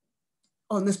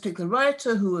this particular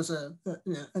writer who was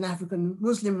an African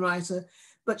Muslim writer,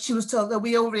 but she was told that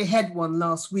we already had one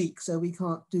last week, so we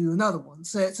can't do another one.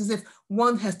 So it's as if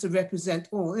one has to represent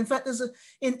all. In fact, there's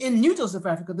in New Daughters of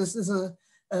Africa, there's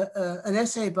an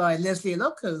essay by Leslie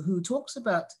Eloko who talks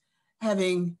about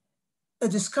having a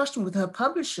discussion with her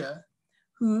publisher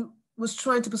who was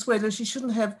trying to persuade her she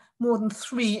shouldn't have more than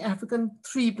 3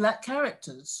 Black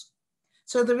characters.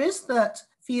 So there is that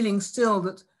feeling still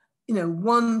that,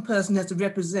 one person has to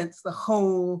represent the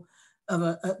whole of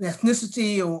an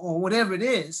ethnicity or whatever it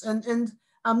is. And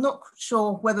I'm not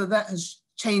sure whether that has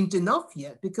changed enough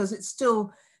yet, because it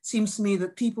still seems to me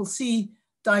that people see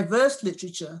diverse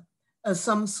literature as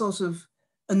some sort of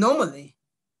anomaly.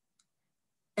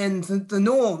 And the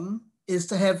norm is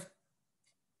to have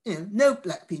no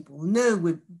Black people,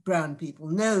 no brown people,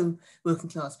 no working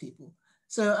class people.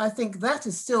 So I think that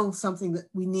is still something that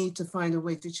we need to find a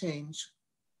way to change.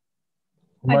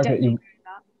 Margaret, agree with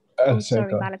that. Oh,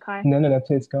 sorry, go Malachi. No,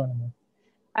 please go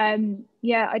on.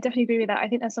 Yeah, I definitely agree with that. I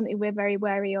think that's something we're very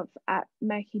wary of at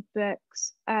Merky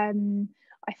Books. I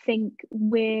think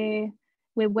we're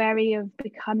wary of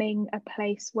becoming a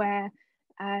place where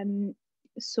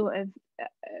sort of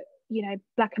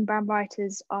Black and brown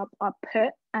writers are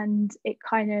put, and it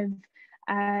kind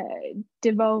of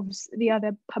devolves the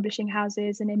other publishing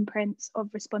houses and imprints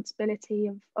of responsibility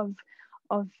of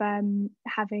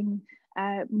having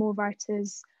more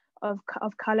writers of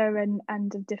colour and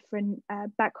of different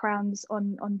backgrounds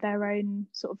on their own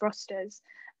sort of rosters.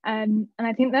 And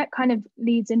I think that kind of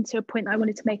leads into a point I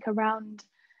wanted to make around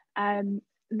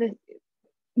the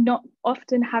not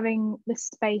often having the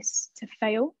space to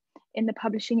fail in the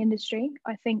publishing industry.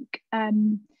 I think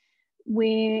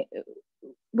we're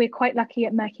quite lucky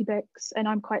at Merky Books, and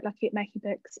I'm quite lucky at Merky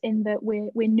Books in that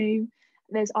we're new.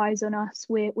 There's eyes on us.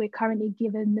 We're currently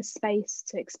given the space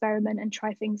to experiment and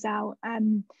try things out.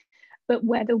 But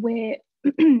whether we're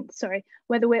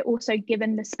whether we're also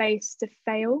given the space to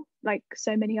fail, like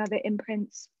so many other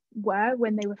imprints were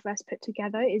when they were first put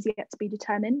together, is yet to be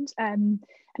determined. And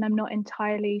I'm not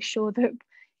entirely sure that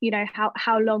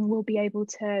how long we'll be able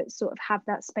to sort of have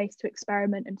that space to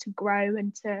experiment and to grow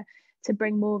and to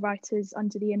bring more writers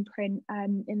under the imprint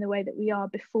in the way that we are,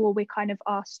 before we're kind of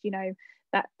asked,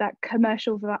 that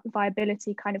commercial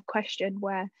viability kind of question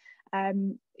where,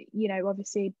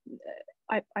 obviously,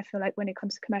 I feel like when it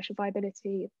comes to commercial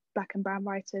viability, Black and brown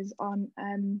writers aren't,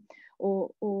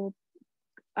 or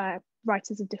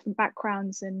writers of different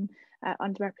backgrounds and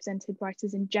underrepresented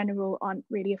writers in general aren't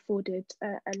really afforded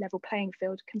a level playing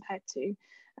field compared to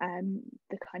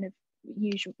the kind of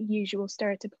usual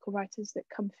stereotypical writers that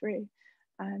come through.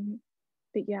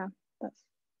 But yeah,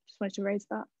 just wanted to raise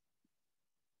that.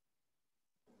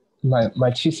 My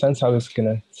 2 cents I was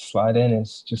gonna slide in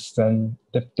is just the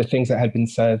things that had been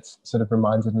said sort of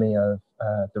reminded me of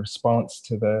the response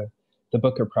to the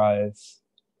Booker Prize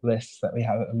lists that we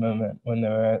have at the moment, when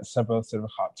there were several sort of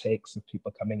hot takes of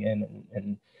people coming in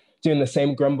and doing the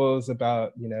same grumbles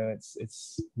about,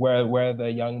 it's where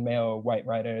the young male white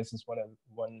writers is one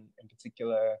in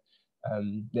particular,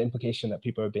 the implication that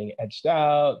people are being edged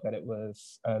out, that it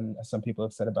was, as some people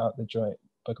have said about the joint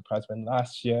Booker Prize win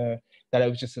last year, that it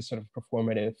was just a sort of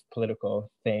performative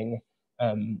political thing,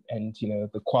 and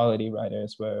the quality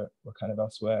writers were kind of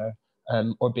elsewhere,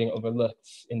 or being overlooked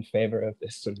in favor of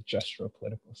this sort of gestural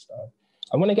political stuff.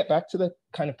 I want to get back to the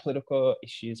kind of political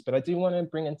issues, but I do want to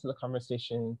bring into the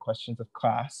conversation questions of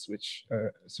class, which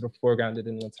are sort of foregrounded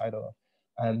in the title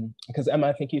Because Emma,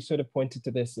 I think you sort of pointed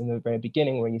to this in the very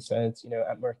beginning where you said, you know,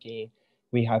 at Merky,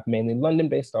 we have mainly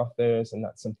London-based authors, and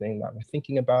that's something that we're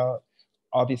thinking about.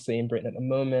 Obviously in Britain at the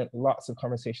moment, lots of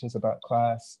conversations about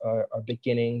class are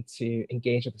beginning to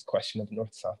engage with this question of the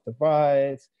North-South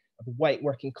divide, of the white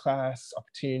working class,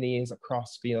 opportunities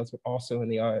across fields, but also in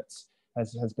the arts,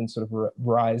 has been sort of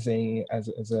rising as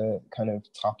a kind of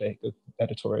topic of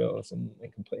editorials and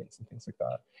complaints and things like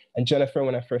that. And Jennifer,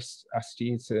 when I first asked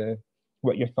you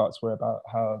what your thoughts were about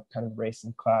how kind of race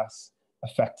and class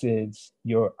affected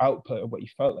your output of what you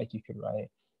felt like you could write,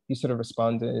 you sort of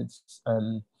responded,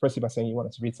 firstly by saying you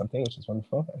wanted to read something, which is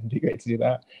wonderful, it'd be great to do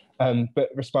that, but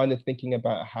responded thinking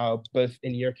about how both,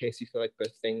 in your case, you feel like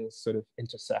both things sort of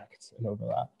intersect and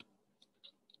overlap.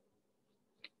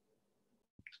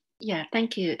 Yeah,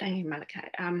 thank you,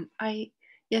 Malachi.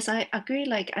 Yes, I agree.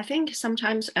 Like, I think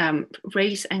sometimes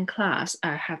race and class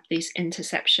have this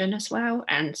intersection as well.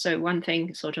 And so one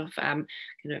thing sort of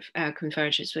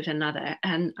converges with another.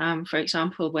 And for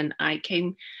example, when I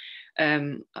came,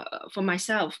 for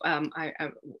myself,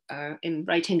 in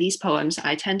writing these poems,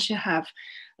 I tend to have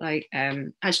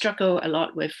I struggle a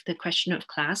lot with the question of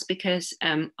class because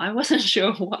I wasn't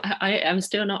sure I am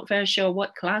still not very sure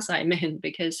what class I'm in,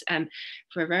 because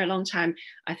for a very long time,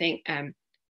 I think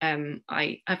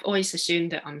I've always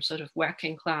assumed that I'm sort of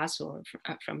working class or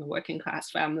from a working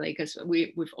class family, because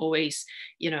we've always,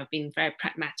 been very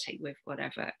pragmatic with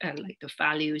whatever, like the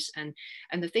values. And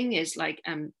the thing is, like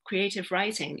creative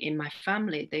writing in my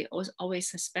family, they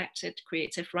always suspected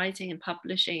creative writing and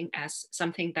publishing as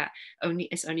something that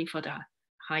is only for the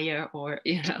higher or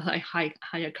like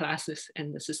higher classes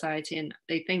in the society, and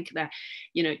they think that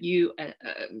you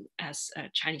as a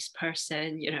Chinese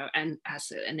person, and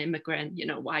as an immigrant,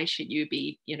 why should you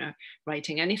be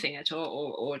writing anything at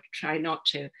all, or try not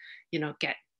to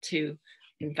get too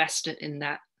invested in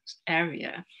that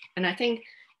area. And I think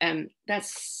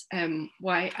that's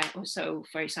why I also,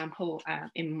 for example,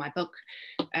 in my book,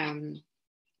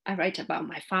 I write about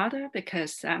my father,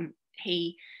 because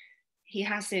he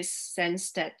has this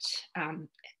sense that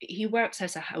he works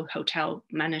as a hotel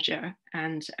manager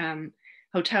and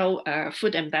hotel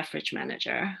food and beverage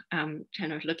manager,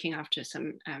 kind of looking after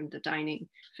some the dining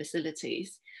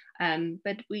facilities.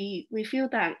 But we feel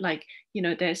that, like,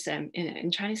 there's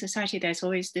in Chinese society, there's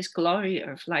always this glory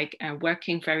of like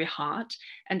working very hard,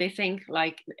 and they think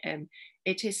like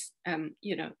it is,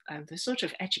 the sort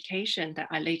of education that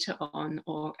I later on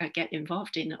or get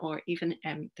involved in, or even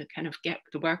the kind of get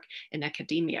the work in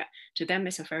academia, to them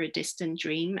is a very distant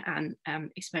dream, and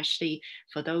especially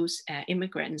for those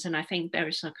immigrants. And I think there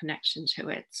is a connection to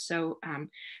it. So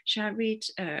shall I read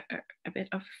a bit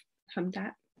from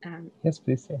that? Yes,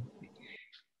 please.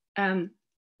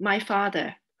 My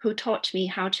father, who taught me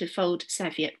how to fold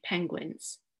serviette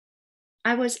penguins.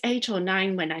 I was 8 or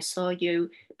 9 when I saw you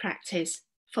practice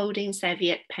folding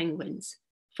serviette penguins.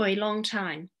 For a long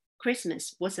time,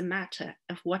 Christmas was a matter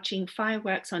of watching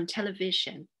fireworks on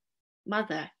television,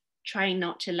 mother trying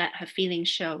not to let her feelings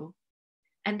show.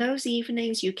 And those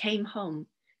evenings you came home,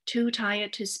 too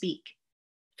tired to speak.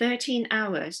 13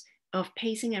 hours of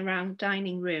pacing around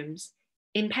dining rooms,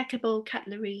 impeccable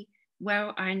cutlery,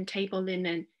 well-ironed table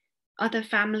linen, other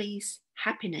families'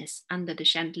 happiness under the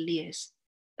chandeliers.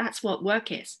 That's what work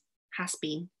has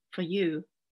been for you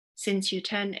since you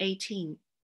turned 18.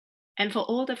 And for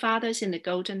all the fathers in the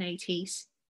golden 80s,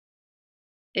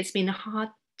 it's been a hard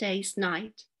day's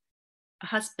night. A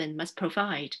husband must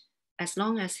provide as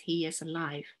long as he is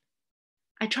alive.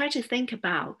 I try to think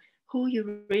about who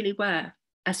you really were,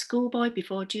 a schoolboy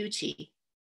before duty,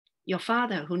 your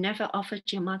father who never offered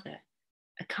your mother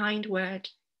a kind word,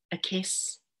 a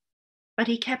kiss, but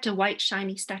he kept a white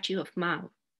shiny statue of Mao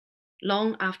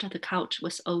long after the cult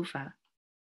was over.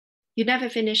 You never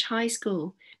finished high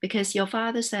school because your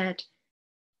father said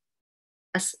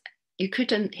he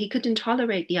couldn't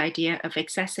tolerate the idea of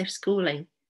excessive schooling,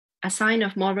 a sign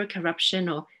of moral corruption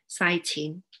or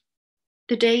saitin.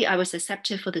 The day I was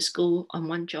accepted for the school on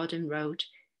 1 Jordan Road,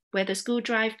 where the school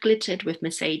drive glittered with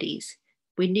Mercedes,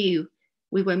 we knew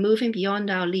we were moving beyond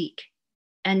our league.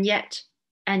 And yet,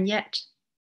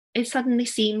 it suddenly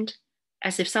seemed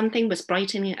as if something was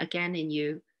brightening again in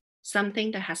you,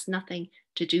 something that has nothing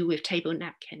to do with table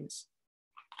napkins.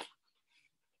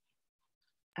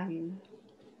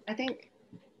 I think,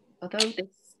 although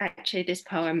this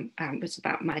poem was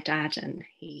about my dad, and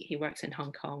he works in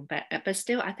Hong Kong, but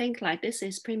still, I think like this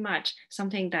is pretty much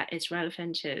something that is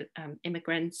relevant to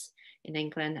immigrants in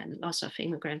England, and lots of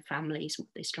immigrant families, what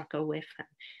they struggle with and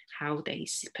how they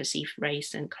perceive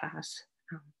race and class.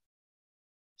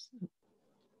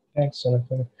 Thanks,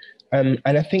 Jennifer. And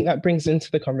I think that brings into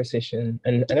the conversation,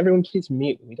 and everyone please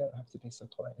mute. We don't have to be so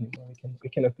polite anymore. We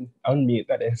can unmute,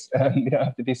 that is. We don't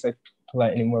have to be so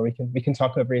polite anymore. We can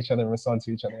talk over each other and respond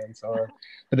to each other and so on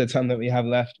for the time that we have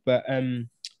left. But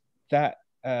that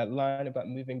line about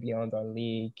moving beyond our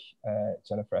league,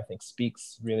 Jennifer, I think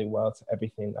speaks really well to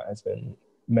everything that has been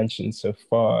mentioned so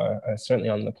far, certainly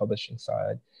on the publishing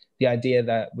side. The idea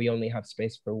that we only have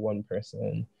space for one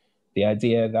person, the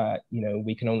idea that, you know,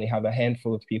 we can only have a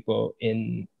handful of people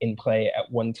in play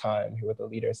at one time who are the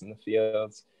leaders in the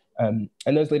fields. And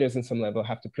those leaders in some level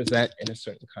have to present in a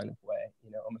certain kind of way,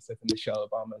 you know, almost like the Michelle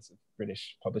Obamas of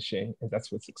British publishing, and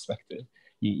that's what's expected.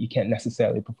 You can't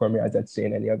necessarily perform your identity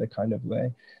in any other kind of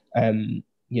way.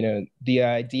 You know, the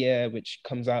idea which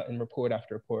comes out in report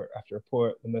after report after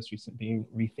report, the most recent being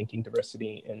Rethinking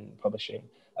Diversity in Publishing,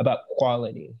 about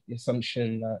quality, the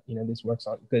assumption that, you know, these works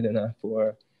aren't good enough,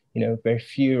 or, you know, very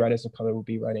few writers of color will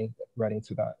be writing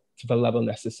to the level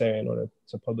necessary in order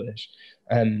to publish.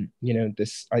 You know,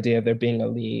 this idea of there being a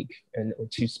league or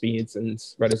two speeds, and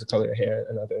writers of color here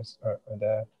and others are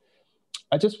there.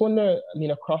 I just wonder, I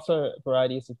mean, across our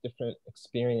varieties of different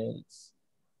experience,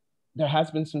 there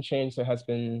has been some change, there has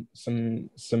been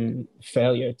some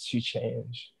failure to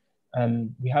change.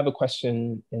 We have a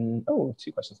question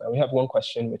two questions now. We have one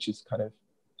question which is kind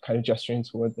of gesturing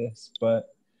toward this,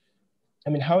 but I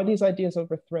mean, how are these ideas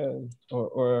overthrown,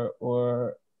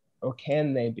 or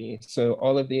can they be? So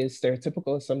all of these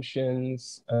stereotypical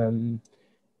assumptions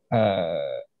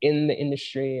in the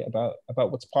industry about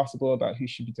what's possible, about who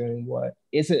should be doing what.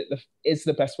 Is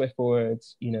the best way forward,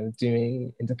 you know,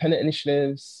 doing independent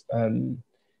initiatives?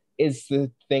 Is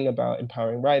the thing about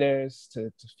empowering writers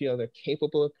to feel they're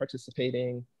capable of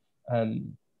participating?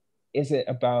 Is it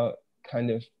about kind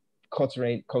of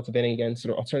cultivating again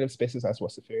sort of alternative spaces as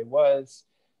Wasafiri was?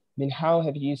 I mean, how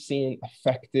have you seen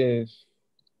effective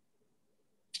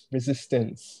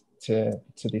resistance to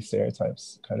these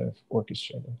stereotypes kind of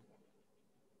orchestrated?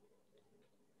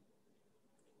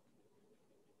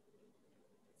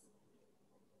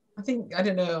 I think, I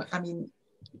don't know, I mean,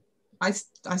 I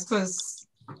suppose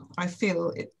I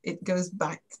feel it goes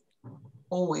back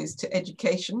always to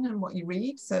education and what you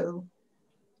read. So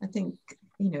I think,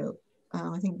 you know,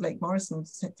 I think Blake Morrison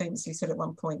famously said at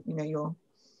one point, you know,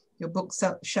 your book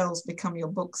shelves become your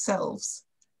book selves.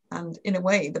 And in a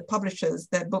way, the publishers,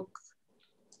 their book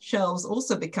shelves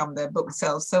also become their book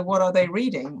selves. So what are they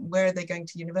reading? Where are they going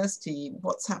to university?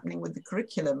 What's happening with the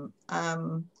curriculum?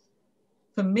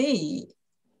 For me,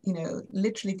 you know,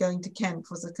 literally going to Kent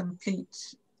was a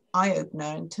complete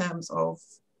eye-opener in terms of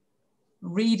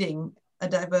reading a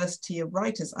diversity of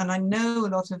writers. And I know a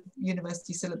lot of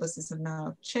university syllabuses have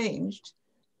now changed,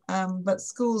 but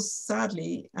schools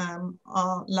sadly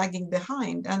are lagging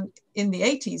behind. And in the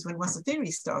 80s when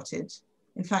Wasafiri started,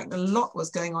 in fact, a lot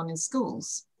was going on in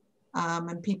schools,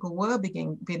 and people were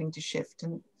beginning to shift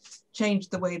and change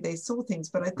the way they saw things.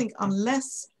 But I think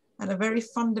unless at a very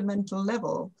fundamental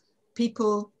level,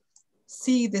 people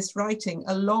see this writing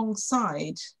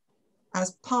alongside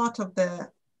as part of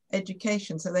their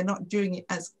education, so they're not doing it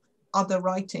as other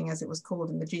writing, as it was called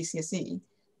in the GCSE,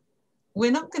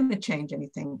 we're not going to change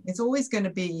anything. It's always going to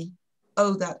be,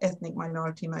 oh, that ethnic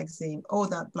minority magazine, or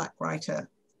that Black writer.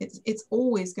 It's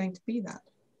always going to be that.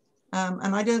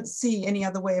 And I don't see any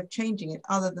other way of changing it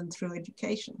other than through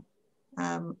education,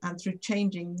 and through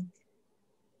changing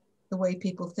the way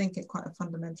people think at quite a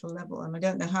fundamental level. And I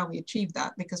don't know how we achieve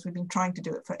that, because we've been trying to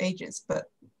do it for ages, but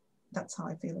that's how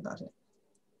I feel about it.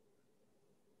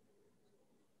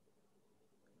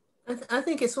 I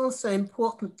think it's also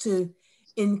important to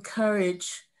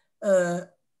encourage a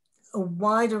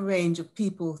wider range of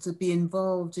people to be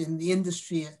involved in the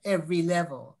industry at every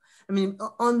level. I mean,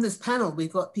 on this panel,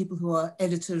 we've got people who are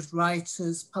editors,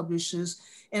 writers, publishers,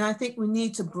 and I think we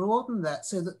need to broaden that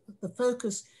so that the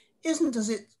focus isn't, as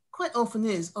it quite often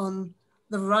is, on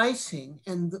the writing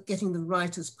and getting the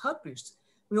writers published.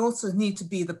 We also need to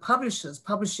be the publishers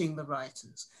publishing the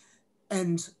writers,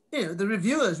 and you know, the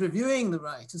reviewers reviewing the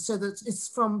writers, so that it's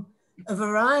from a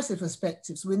variety of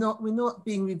perspectives. We're not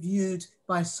being reviewed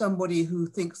by somebody who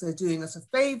thinks they're doing us a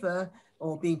favor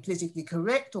or being politically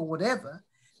correct or whatever.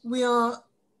 We are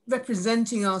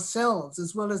representing ourselves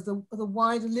as well as the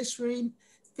wider literary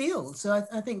field. So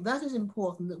I think that is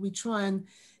important, that we try and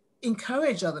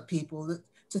encourage other people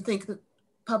to think that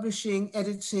publishing,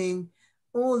 editing,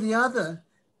 all the other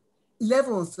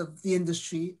levels of the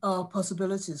industry are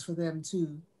possibilities for them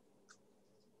too.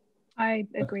 I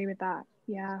agree with that,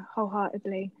 yeah,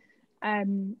 wholeheartedly.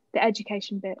 The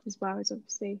education bit as well is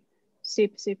obviously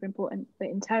super important, but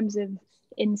in terms of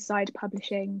inside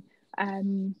publishing,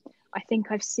 I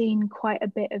think I've seen quite a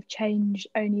bit of change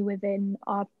only within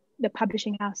the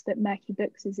publishing house that Murky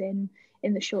Books is in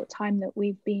the short time that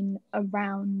we've been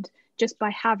around, just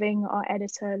by having our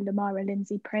editor, Lamara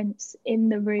Lindsay Prince, in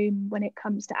the room when it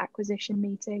comes to acquisition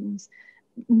meetings,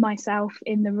 myself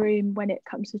in the room when it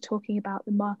comes to talking about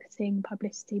the marketing,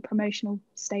 publicity, promotional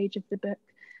stage of the book,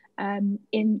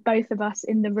 in both of us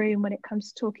in the room when it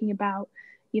comes to talking about,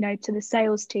 to the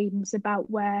sales teams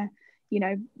about where,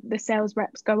 the sales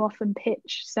reps go off and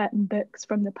pitch certain books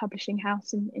from the publishing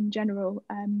house in general.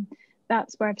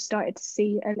 That's where I've started to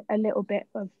see a little bit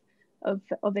of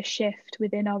a shift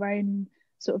within our own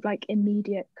sort of like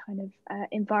immediate kind of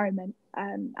environment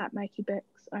at Murky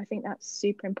Books. I think that's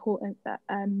super important that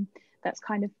that's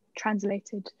kind of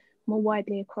translated more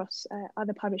widely across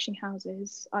other publishing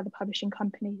houses, other publishing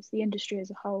companies, the industry as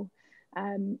a whole,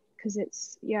 because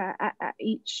it's at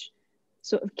each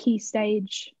sort of key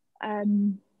stage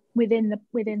within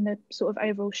the sort of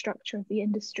overall structure of the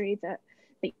industry that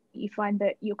you find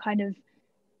that you're kind of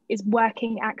is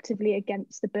working actively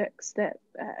against the books that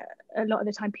a lot of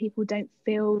the time people don't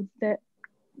feel that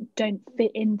don't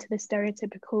fit into the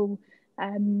stereotypical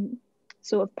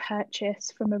sort of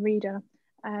purchase from a reader.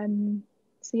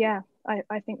 So yeah,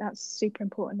 I think that's super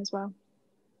important as well.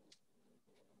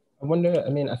 I wonder,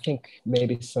 I think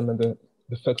maybe some of the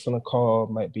folks on the call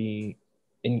might be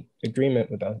in agreement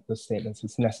with the statements.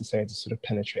 It's necessary to sort of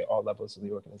penetrate all levels of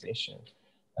the organization.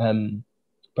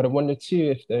 But I wonder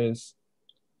too, if there's,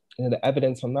 the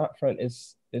evidence on that front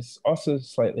is also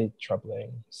slightly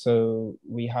troubling. So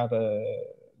we have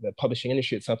the publishing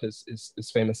industry itself is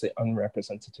famously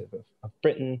unrepresentative of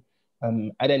Britain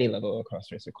at any level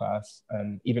across race or class,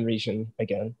 even region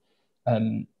again.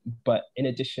 But in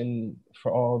addition,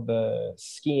 for all the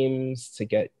schemes to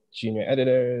get junior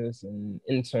editors and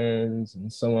interns and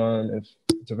so on of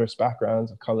diverse backgrounds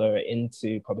of color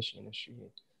into publishing industry,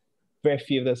 very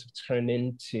few of those have turned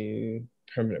into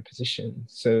permanent positions.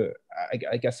 So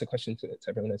I guess the question to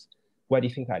everyone is, why do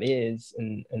you think that is?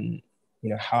 And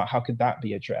how could that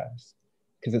be addressed?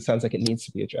 Because it sounds like it needs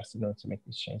to be addressed in order to make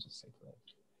these changes take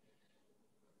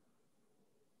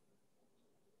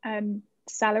place.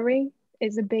 Salary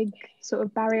is a big sort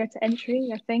of barrier to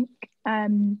entry, I think.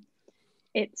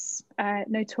 It's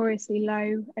notoriously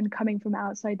low, and coming from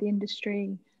outside the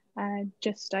industry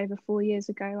just over 4 years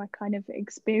ago, I kind of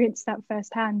experienced that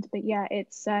firsthand. But yeah,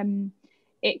 it's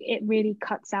it really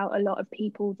cuts out a lot of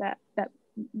people that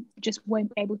just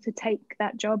won't be able to take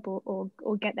that job or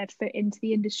get their foot into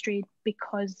the industry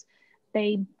because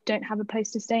they don't have a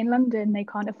place to stay in London. They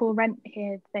can't afford rent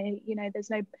here. There's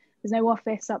no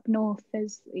office up north.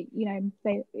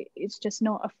 It's just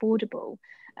not affordable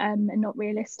and not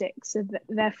realistic. So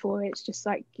therefore, it's just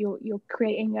like you're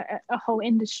creating a whole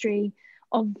industry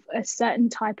of a certain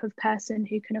type of person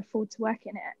who can afford to work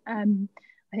in it.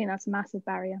 I think that's a massive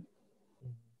barrier.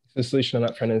 So the solution on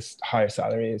that front is higher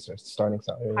salaries or starting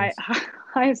salaries.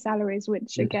 Higher salaries,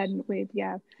 which again,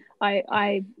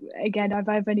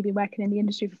 I've only been working in the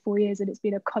industry for 4 years, and it's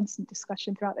been a constant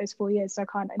discussion throughout those 4 years. So I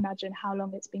can't imagine how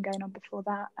long it's been going on before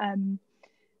that.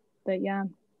 But yeah,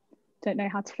 don't know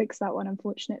how to fix that one,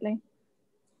 unfortunately.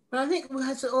 But I think we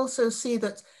have to also see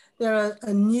that there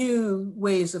are new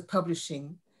ways of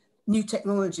publishing, new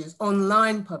technologies,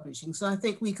 online publishing. So I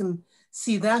think we can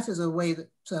see that as a way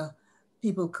that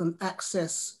people can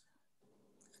access,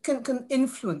 can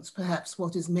influence perhaps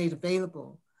what is made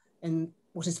available and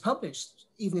what is published,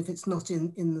 even if it's not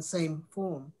in the same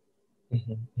form.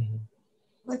 Mm-hmm,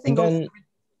 mm-hmm. I think then, also,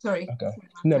 sorry. Okay.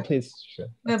 No, please, sure.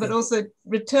 No, but also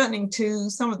returning to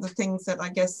some of the things that I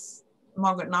guess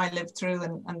Margaret and I lived through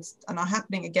and are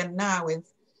happening again now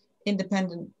with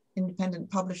independent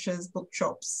publishers,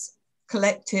 bookshops,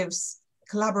 collectives,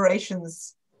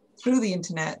 collaborations through the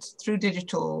internet, through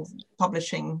digital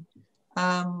publishing,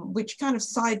 which kind of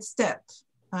sidestep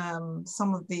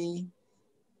some of the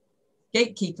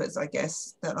gatekeepers, I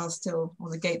guess, that are still, or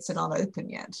the gates that aren't open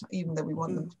yet, even though we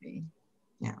want them to be.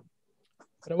 Yeah.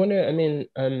 But I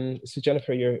wonder, so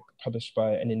Jennifer, you're published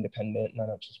by an independent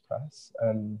non-artist press,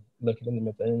 located in the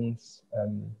Midlands,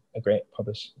 a great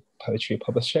poetry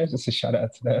publisher, just a shout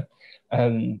out to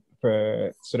them,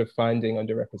 for sort of finding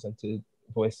underrepresented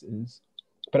voices.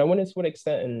 But I wonder to what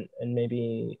extent, and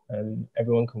maybe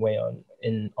everyone can weigh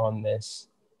on this,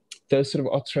 those sort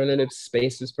of alternative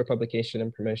spaces for publication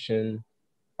and promotion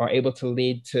are able to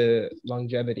lead to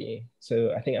longevity.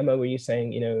 So I think, Emma, were you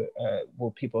saying,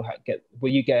 will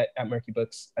you get at Murky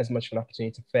Books as much of an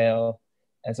opportunity to fail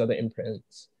as other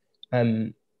imprints?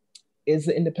 Is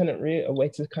the independent route a way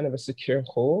to kind of a secure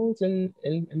hold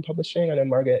in publishing? I know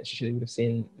Margaret, she would have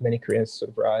seen many careers sort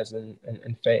of rise and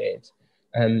fade.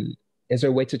 Is there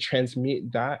a way to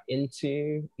transmute that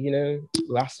into,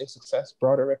 lasting success,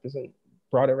 broader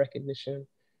recognition?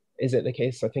 Is it the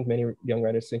case? I think many young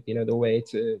writers think, the way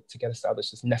to get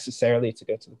established is necessarily to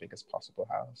go to the biggest possible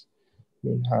house. I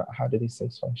mean, how do these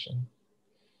things function?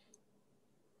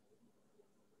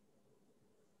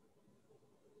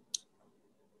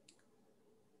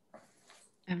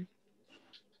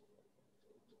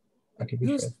 I could be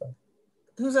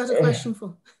Who's that a question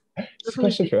for? It's a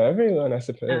question for everyone, I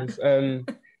suppose.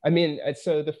 I mean,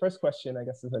 so the first question, I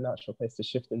guess, is a natural place to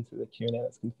shift into the Q&A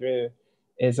that's come through,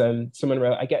 is someone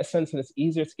wrote, I get a sense that it's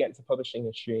easier to get into publishing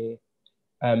industry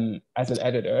as an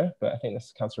editor, but I think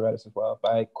this counts for writers as well,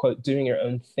 by, quote, doing your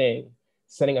own thing,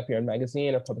 setting up your own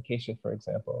magazine or publication, for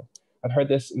example. I've heard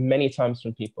this many times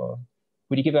from people.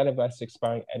 Would you give that advice to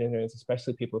aspiring editors,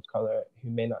 especially people of color who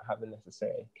may not have the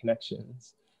necessary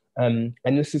connections? And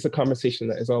this is a conversation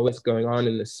that is always going on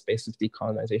in this space of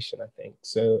decolonization, I think.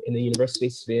 So in the university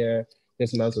sphere,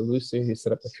 there's Melza Lusu, who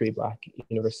set up the Free Black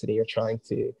University, or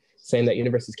saying that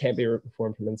universities can't be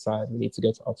reformed from inside. We need to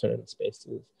go to alternative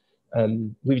spaces.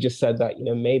 We've just said that,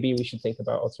 maybe we should think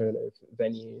about alternative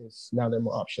venues. Now there are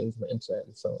more options on the internet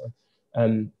and so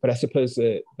on. But I suppose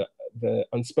the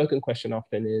unspoken question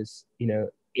often is,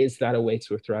 is that a way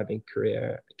to a thriving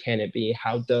career? Can it be?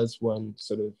 How does one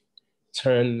sort of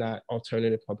turn that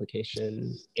alternative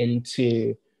publication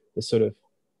into the sort of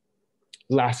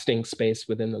lasting space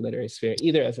within the literary sphere,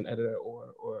 either as an editor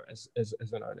or as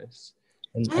an artist?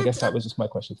 And I guess that was just my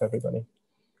question to everybody.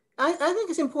 I think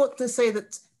it's important to say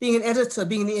that being an editor,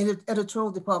 being in the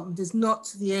editorial department is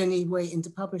not the only way into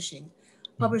publishing.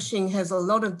 Publishing has a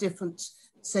lot of different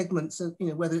segments of,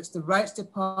 whether it's the rights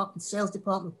department, sales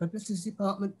department, publicity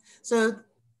department. So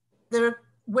there are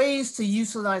ways to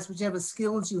utilize whichever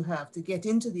skills you have to get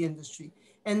into the industry.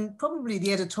 And probably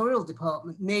the editorial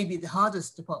department may be the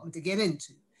hardest department to get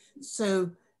into.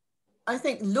 So I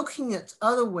think looking at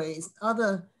other ways,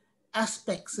 other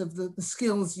aspects of the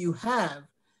skills you have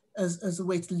as a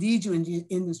way to lead you into the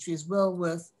industry is well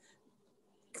worth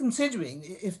considering,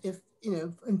 if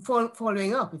and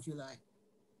following up, if you like.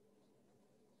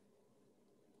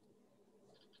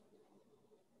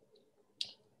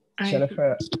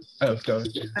 Jennifer, go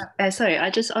on. Sorry, I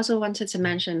just also wanted to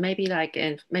mention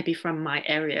maybe from my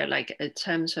area, like in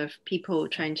terms of people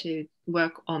trying to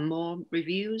work on more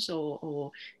reviews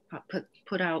or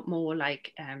put out more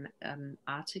like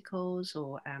articles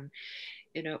or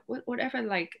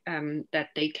whatever that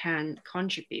they can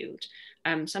contribute.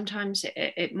 Sometimes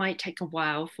it might take a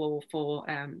while for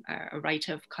a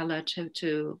writer of color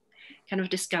to kind of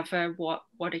discover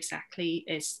what exactly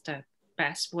is the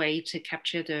best way to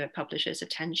capture the publisher's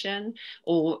attention,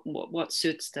 or what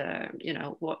suits the,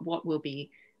 what will be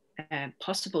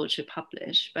possible to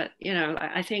publish. But,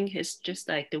 I think it's just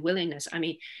like the willingness,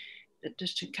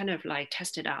 just to kind of like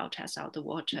test out the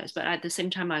waters. But at the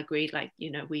same time, I agree,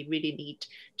 we really need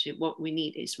to, what we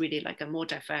need is really like a more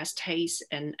diverse taste,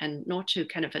 and not to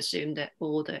kind of assume that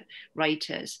all the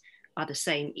writers are the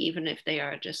same, even if they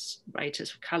are just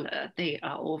writers of color. They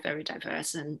are all very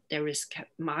diverse, and there is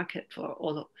market for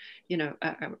all of,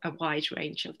 a wide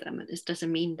range of them. And this doesn't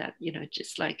mean that,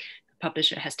 just like a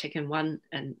publisher has taken one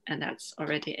and that's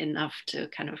already enough to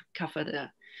kind of cover the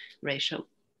racial,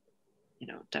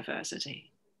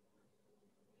 diversity.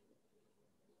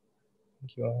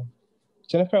 Thank you all.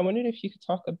 Jennifer, I wondered if you could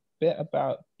talk a bit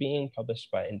about being published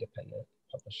by an independent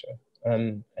publisher.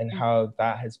 And how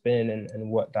that has been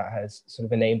and what that has sort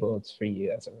of enabled for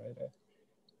you as a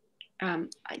writer.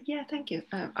 Yeah, thank you.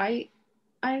 I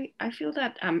feel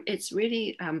that it's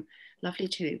really lovely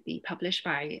to be published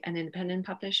by an independent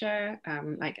publisher.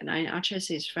 Like Nine Arches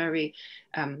is very,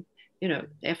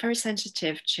 they're very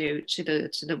sensitive to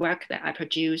the work that I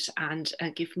produce, and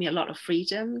give me a lot of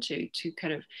freedom to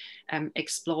kind of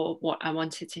explore what I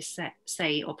wanted to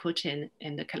say or put in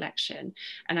the collection.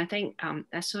 And I think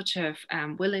that sort of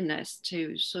willingness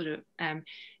to sort of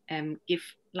give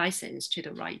license to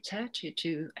the writer,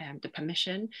 to the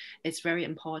permission, is very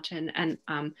important. And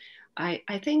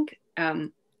I think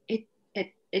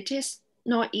it is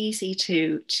not easy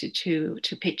to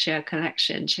pitch a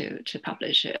collection to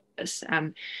publishers,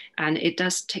 and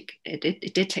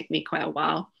it did take me quite a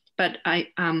while. But I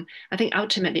think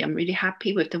ultimately I'm really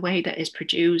happy with the way that it's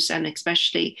produced, and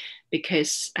especially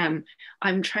because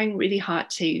I'm trying really hard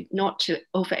to not to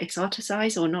over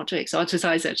exoticize, or not to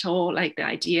exoticize at all, like the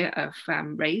idea of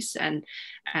race, and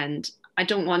I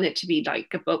don't want it to be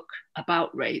like a book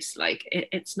about race. Like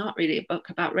it's not really a book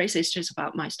about race. It's just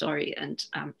about my story, and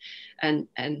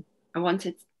I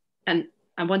wanted, and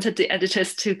I wanted the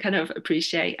editors to kind of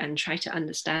appreciate and try to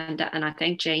understand that. And I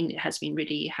think Jane has been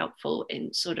really helpful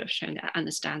in sort of showing that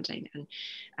understanding and,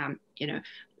 you know,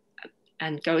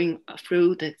 and going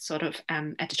through the sort of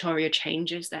editorial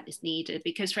changes that is needed.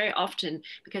 Because very often,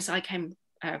 because I came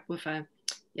with a,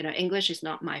 you know, English is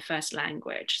not my first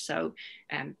language. So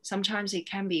sometimes it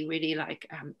can be really like,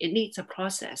 it needs a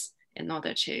process in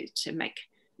order to make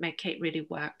it really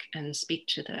work and speak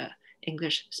to the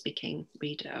English speaking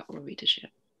reader or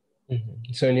readership.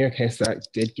 Mm-hmm. So in your case, that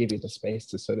did give you the space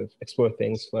to sort of explore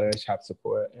things, flourish, have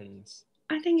support, and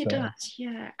I think it so, does,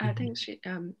 yeah. I think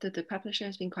the publisher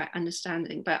has been quite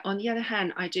understanding, but on the other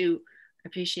hand, I do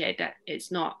appreciate that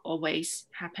it's not always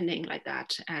happening like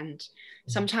that, and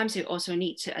sometimes you also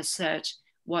need to assert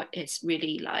what is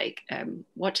really like,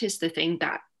 what is the thing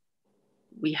that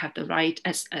we have the right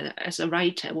as a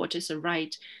writer, what is a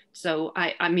right. So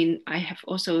I mean, I have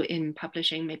also in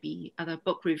publishing maybe other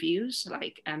book reviews,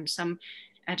 like some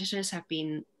editors have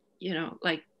been, you know,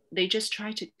 like they just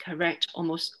try to correct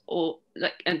almost all,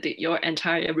 like your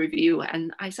entire review.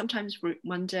 And I sometimes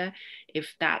wonder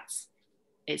if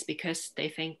it's because they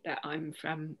think that I'm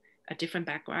from a different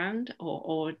background,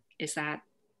 or is that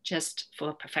just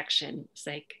for perfection's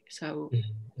sake? So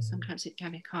sometimes it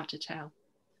can be hard to tell.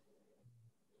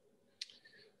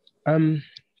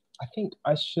 I think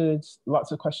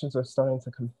lots of questions are starting to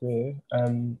come through.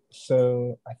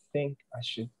 So I think I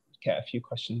should get a few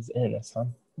questions in as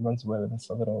time runs away with us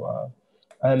a little while.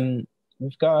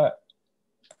 We've got,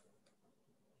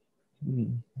 I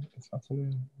don't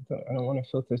want to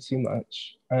filter too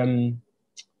much. Mainly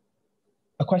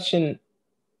a question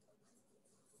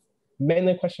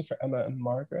for Emma and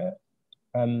Margaret.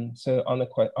 So on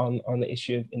the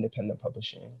issue of independent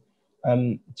publishing.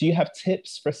 Do you have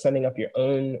tips for setting up your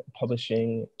own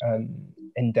publishing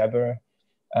endeavor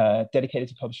dedicated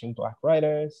to publishing Black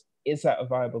writers? Is that a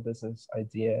viable business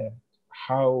idea?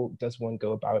 How does one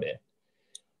go about it?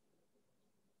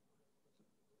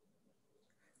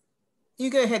 You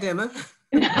go ahead, Emma.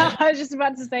 I was just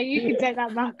about to say, you can take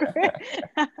that, Margaret.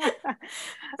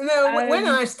 No, when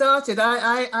I started,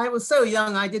 I was so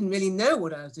young, I didn't really know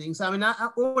what I was doing. So I mean,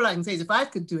 all I can say is if I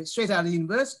could do it straight out of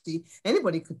university,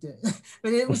 anybody could do it.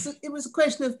 But it was a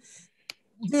question of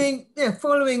doing,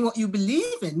 following what you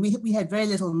believe in. We had very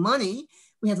little money.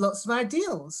 We had lots of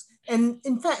ideals. And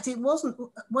in fact, it wasn't,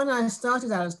 when I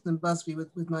started Allison & Busby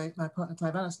with my partner,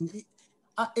 Clive Allison,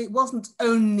 it wasn't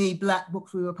only Black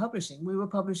books we were publishing. We were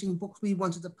publishing books we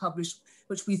wanted to publish,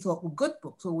 which we thought were good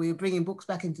books, or we were bringing books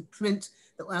back into print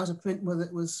that were out of print, whether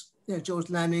it was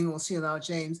George Lanning or C.L.R.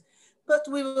 James. But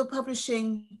we were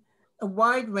publishing a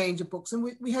wide range of books, and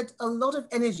we had a lot of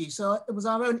energy. So it was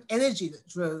our own energy that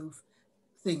drove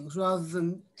things rather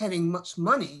than having much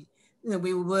money.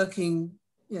 We were working,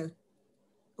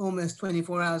 almost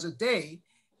 24 hours a day,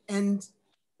 and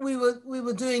we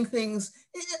were doing things.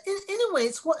 In a way,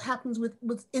 it's what happens with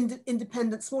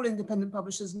small independent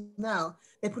publishers now.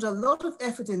 They put a lot of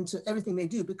effort into everything they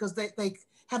do because they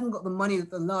haven't got the money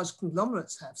that the large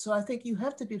conglomerates have. So I think you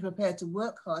have to be prepared to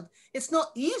work hard. It's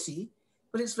not easy,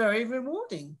 but it's very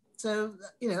rewarding. So,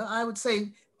 I would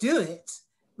say do it,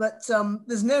 but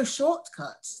there's no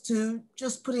shortcuts to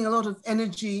just putting a lot of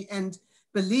energy and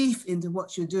belief into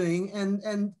what you're doing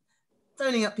and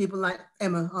phoning up people like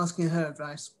Emma, asking her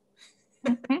advice.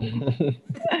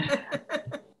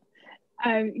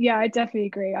 Yeah, I definitely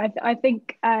agree. I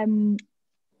think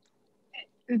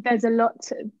there's a lot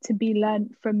to be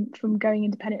learned from going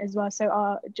independent as well.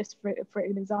 So just for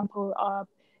an example, our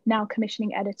now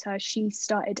commissioning editor, she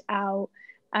started out,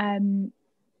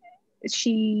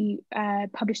 she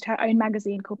published her own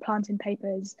magazine called Planting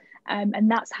Papers,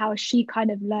 and that's how she kind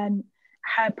of learned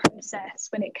her process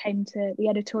when it came to the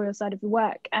editorial side of the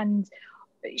work. And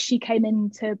she came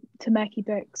into Murky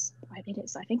Books, I think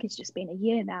it's just been a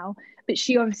year now, but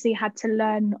she obviously had to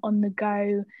learn on the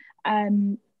go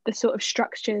the sort of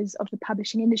structures of the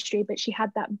publishing industry, but she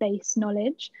had that base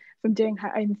knowledge from doing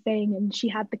her own thing, and she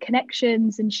had the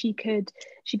connections, and she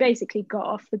basically got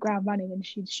off the ground running, and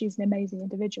she's an amazing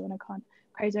individual, and I can't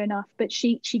praise her enough. But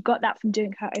she got that from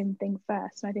doing her own thing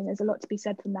first, and I think there's a lot to be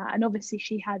said from that. And obviously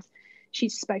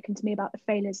she's spoken to me about the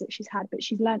failures that she's had, but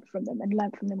she's learned from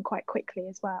them quite quickly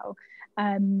as well.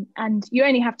 And you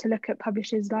only have to look at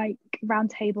publishers like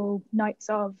Roundtable, Knights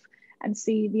of, and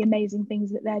see the amazing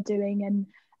things that they're doing. And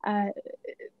I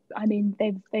mean,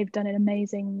 they've done an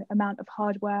amazing amount of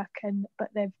hard work, but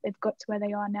they've got to where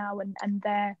they are now, and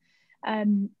they're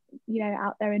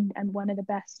out there and one of the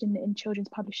best in children's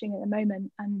publishing at the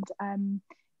moment. And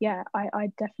yeah,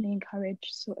 I definitely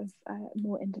encourage sort of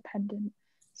more independence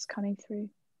coming through.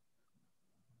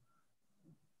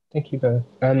 Thank you both.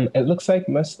 It looks like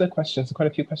most of the questions, quite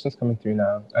a few questions coming through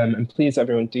now, and please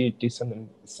everyone do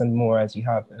send more as you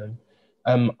have them,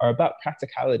 are about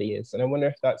practicalities. And I wonder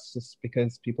if that's just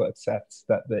because people accept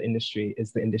that the industry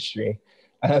is the industry.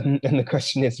 And the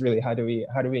question is really, how do we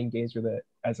engage with it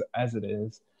as it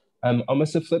is?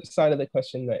 Almost the flip side of the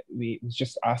question that we was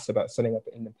just asked about setting up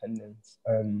an independent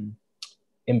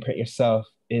imprint yourself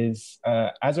is,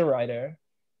 as a writer,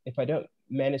 if I don't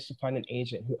manage to find an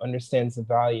agent who understands the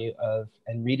value of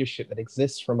and readership that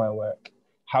exists for my work,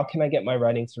 how can I get my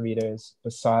writing to readers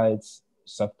besides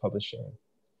self-publishing?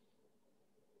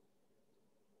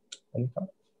 Any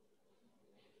thoughts?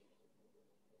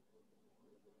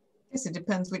 I guess it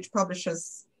depends which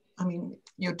publishers, I mean,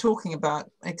 you're talking about,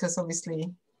 because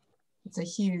obviously it's a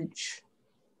huge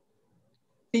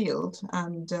field,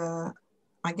 and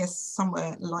I guess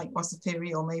somewhere like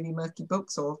Wasafiri or maybe Murky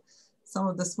Books or some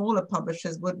of the smaller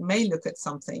publishers may look at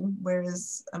something,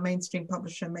 whereas a mainstream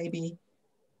publisher maybe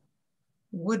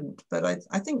wouldn't. But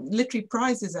I think literary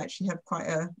prizes actually have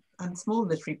and small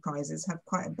literary prizes have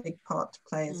quite a big part to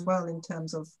play as well, in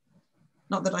terms of,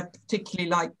 not that I particularly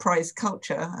like prize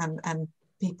culture and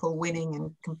people winning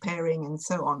and comparing and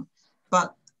so on,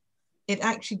 but it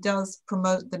actually does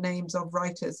promote the names of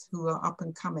writers who are up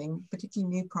and coming,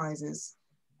 particularly new prizes.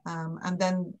 And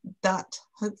then that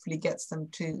hopefully gets them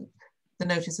to the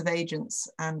notice of agents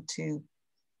and to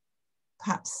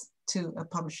perhaps to a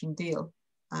publishing deal.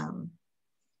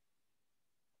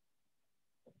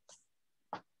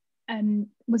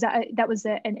 Was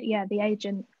the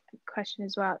agent question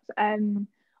as well.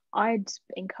 I'd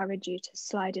encourage you to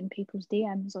slide in people's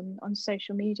DMs on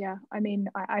social media. I mean,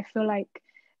 I feel like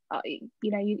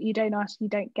you don't ask, you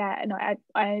don't get, and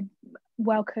I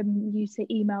welcome you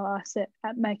to email us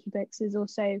at Murky Books. Is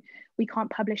also, we can't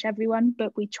publish everyone,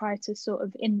 but we try to sort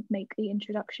of make the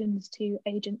introductions to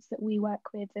agents that we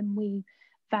work with and we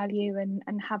value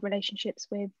and have relationships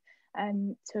with,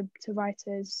 to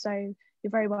writers. So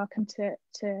you're very welcome to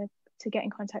get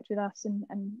in contact with us,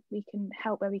 and we can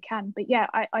help where we can. But yeah,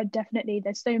 I definitely,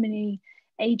 there's so many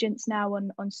agents now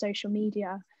on social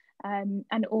media,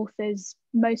 and authors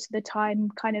most of the time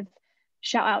kind of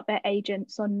shout out their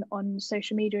agents on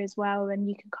social media as well, and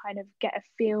you can kind of get a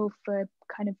feel for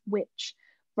kind of which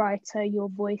writer your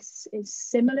voice is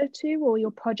similar to, or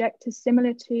your project is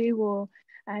similar to, or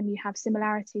you have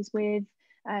similarities with,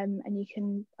 and you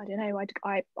can, I don't know,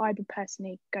 I would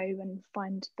personally go and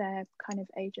find their kind of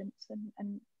agents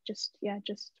and just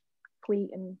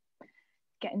tweet and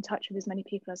get in touch with as many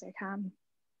people as I can.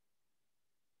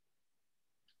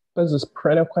 But this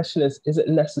perennial question is it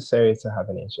necessary to have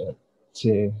an agent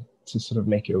to sort of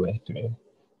make your way through?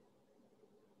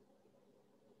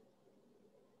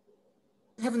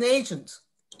 Have an agent?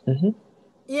 Mm-hmm.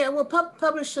 Yeah, well,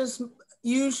 publishers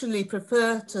usually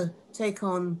prefer to take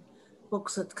on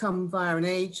books that come via an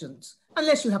agent,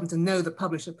 unless you happen to know the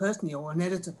publisher personally or an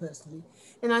editor personally.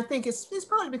 And I think it's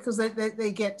partly because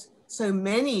they get so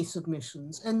many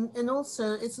submissions, and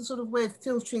also it's a sort of way of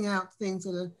filtering out things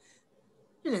that are,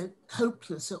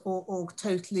 hopeless or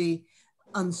totally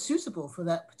unsuitable for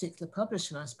that particular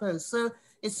publisher, I suppose. So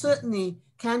it certainly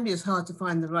can be as hard to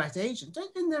find the right agent.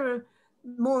 And there are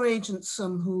more agents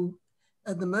who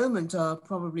at the moment are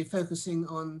probably focusing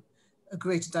on a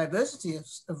greater diversity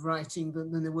of writing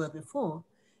than there were before.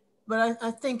 But I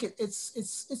think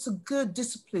it's a good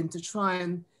discipline to try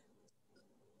and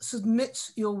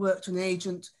submit your work to an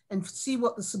agent and see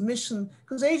what the submission,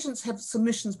 because agents have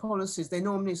submissions policies. They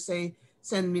normally say,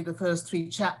 send me the first 3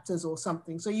 chapters or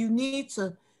something. So you need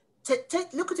to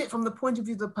look at it from the point of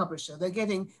view of the publisher. They're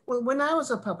getting, well, when I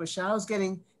was a publisher, I was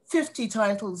getting 50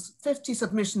 titles, 50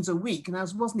 submissions a week, and I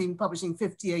wasn't even publishing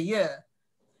 50 a year.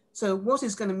 So what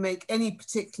is going to make any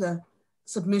particular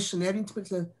submission, any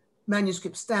particular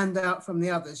manuscript stand out from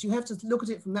the others? You have to look at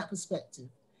it from that perspective.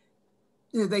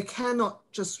 They cannot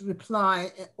just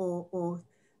reply or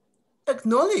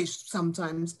acknowledge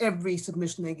sometimes every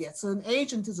submission they get. So an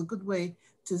agent is a good way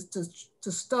to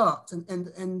start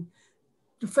and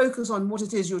to focus on what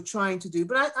it is you're trying to do.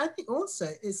 But I think also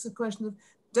it's a question of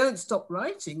don't stop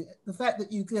writing. The fact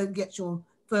that you don't get your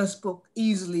first book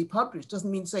easily published doesn't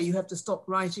mean to say you have to stop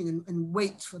writing and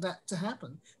wait for that to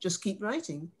happen. Just keep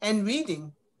writing and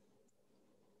reading.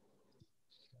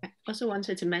 I also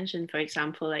wanted to mention, for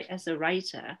example, like as a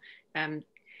writer,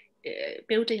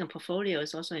 building a portfolio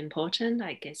is also important.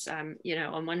 I guess, on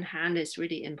one hand, it's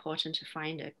really important to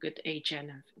find a good agent,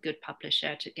 a good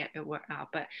publisher to get your work out.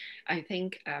 But I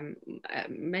think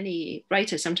many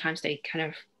writers, sometimes they kind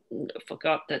of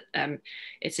forgot that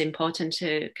it's important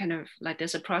to kind of like,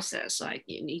 there's a process, like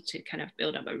you need to kind of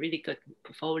build up a really good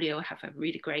portfolio, have a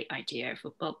really great idea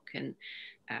for book, and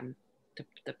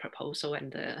the proposal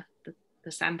and the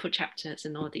sample chapters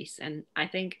and all these. And I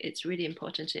think it's really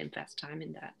important to invest time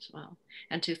in that as well,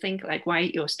 and to think like why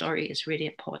your story is really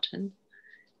important.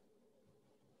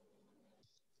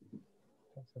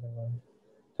 Thanks, everyone.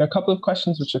 There are a couple of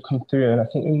questions which have come through, and I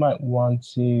think we might want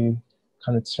to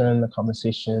kind of turn the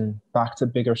conversation back to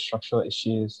bigger structural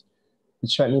issues, which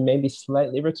strike me maybe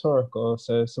slightly rhetorical.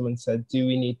 So someone said, do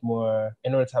we need more,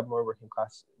 in order to have more working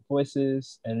class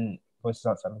voices and voices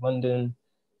outside of London,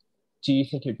 do you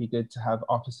think it'd be good to have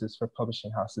offices for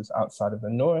publishing houses outside of the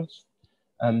North?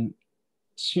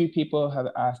 Two people have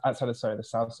asked, outside of, sorry, the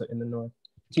South, so in the North,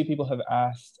 two people have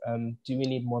asked, do we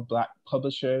need more Black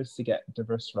publishers to get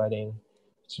diverse writing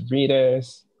to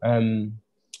readers?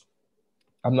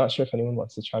 I'm not sure if anyone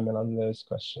wants to chime in on those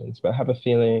questions, but I have a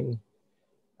feeling,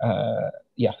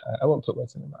 yeah, I won't put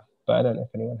words in their mouth, but I don't know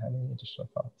if anyone had any additional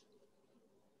thoughts.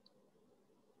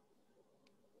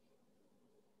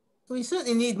 We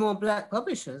certainly need more Black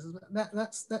publishers.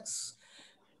 That's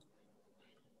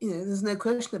you know, there's no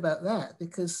question about that,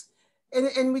 because,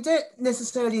 and we don't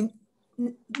necessarily,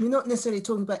 we're not necessarily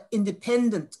talking about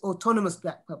independent, autonomous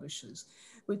Black publishers.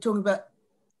 We're talking about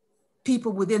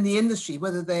people within the industry,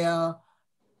 whether they are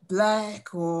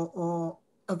Black or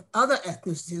of other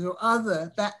ethnicities or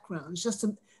other backgrounds, just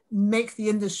to make the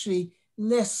industry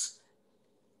less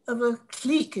of a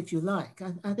clique, if you like.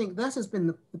 I think that has been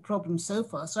the problem so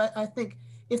far. So I think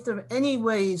if there are any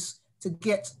ways to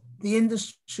get the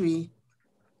industry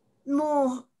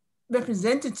more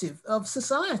representative of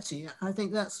society, I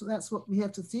think that's what we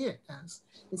have to see it as.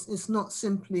 It's not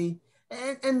simply,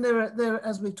 and there are,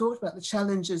 as we've talked about, the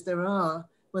challenges there are,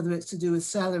 whether it's to do with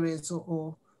salaries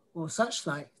or such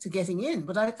like, to getting in.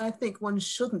 But I think one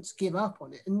shouldn't give up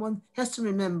on it. And one has to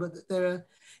remember that there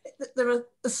are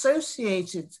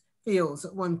associated fields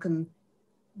that one can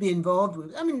be involved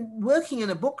with. I mean, working in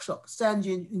a bookshop stands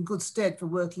you in good stead for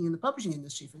working in the publishing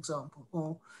industry, for example,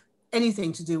 or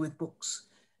anything to do with books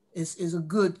is a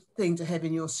good thing to have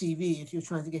in your CV if you're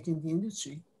trying to get into the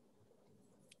industry.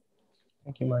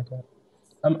 Thank you, Margaret.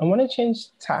 I want to change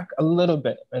tack a little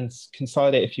bit and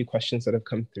consolidate a few questions that have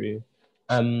come through,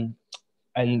 and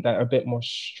that are a bit more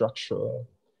structural.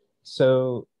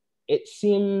 So it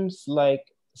seems like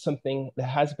something that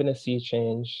has been a sea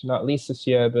change, not least this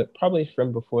year, but probably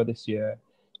from before this year,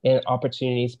 in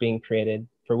opportunities being created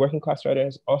for working class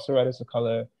writers, also writers of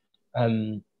color,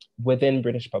 within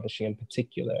British publishing in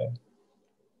particular.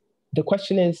 The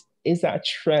question is that a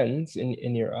trend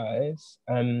in your eyes?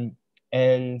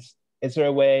 And is there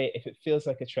a way, if it feels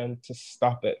like a trend, to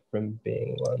stop it from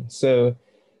being one? So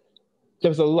there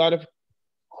was a lot of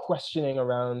questioning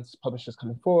around publishers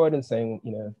coming forward and saying,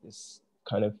 you know, this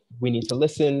kind of, we need to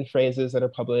listen phrases that are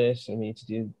published, and we need to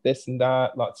do this and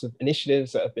that, lots of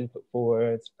initiatives that have been put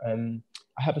forward. I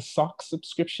have a SOAS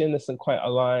subscription that's not quite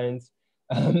aligned.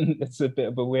 It's a bit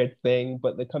of a weird thing,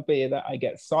 but the company that I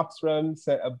get SOAS from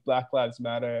sent a Black Lives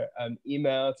Matter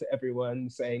email to everyone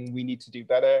saying we need to do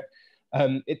better.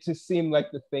 It just seemed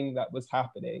like the thing that was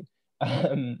happening.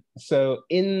 So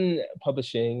in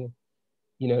publishing,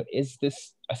 you know, is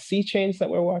this a sea change that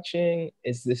we're watching?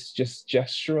 Is this just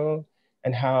gestural?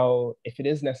 And how, if it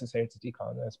is necessary to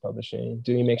decolonize publishing,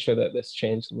 do we make sure that this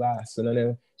change lasts? And I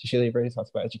know, Susheila, you've already talked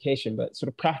about education, but sort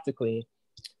of practically,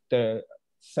 the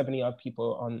 70 odd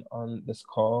people on this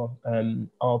call,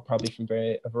 all probably from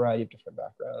a variety of different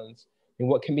backgrounds. And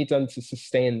what can be done to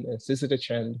sustain this? Is it a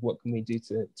trend? What can we do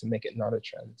to make it not a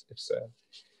trend, if so?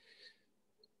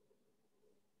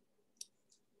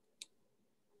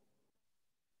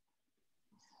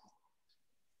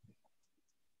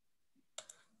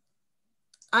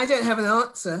 I don't have an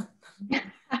answer.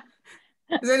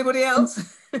 Does anybody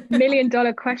else? $1 million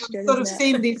question. Sort of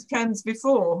seen these trends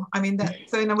before. I mean,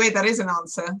 so in a way, that is an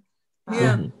answer.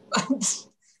 Yeah.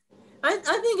 I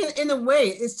think in a way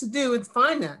it's to do with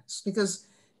finance, because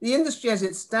the industry as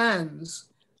it stands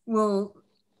will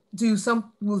do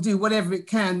whatever it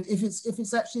can if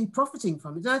it's actually profiting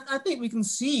from it. I think we can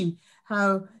see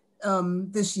how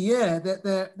this year that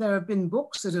there have been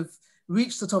books that have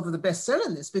reached the top of the bestseller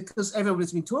list because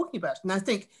everybody's been talking about it. And I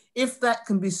think if that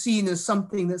can be seen as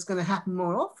something that's going to happen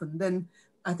more often, then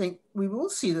I think we will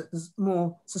see that there's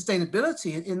more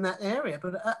sustainability in that area.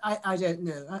 But I don't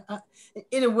know.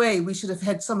 In a way, we should have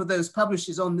had some of those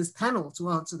publishers on this panel to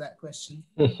answer that question.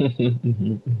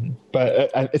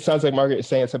 But it sounds like Margaret is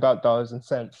saying it's about dollars and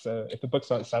cents. So if the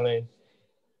books aren't selling,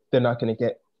 they're not going to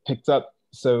get picked up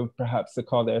so perhaps the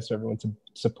call there is for everyone to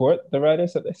support the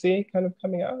writers that they see kind of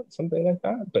coming out, something like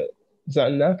that. But is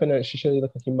that enough? I know, Susheila, you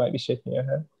look like you might be shaking your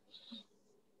head.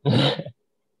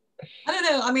 I don't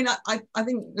know. I mean, I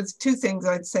think there's two things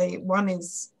I'd say. One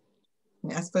is,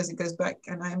 I suppose it goes back,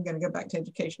 and I am going to go back to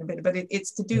education a bit, but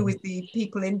it's to do with the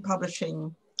people in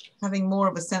publishing having more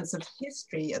of a sense of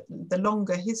history, the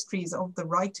longer histories of the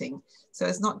writing. So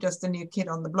it's not just a new kid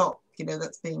on the block, you know,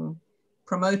 that's being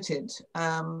promoted,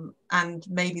 and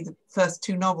maybe the first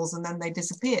two novels and then they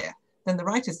disappear. Then the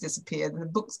writers disappear, then the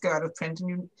books go out of print,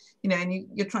 and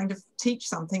you're trying to teach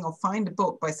something or find a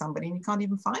book by somebody and you can't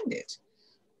even find it.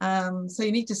 So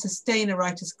you need to sustain a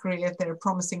writer's career if they're a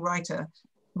promising writer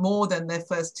more than their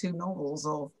first two novels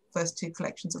or first two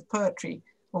collections of poetry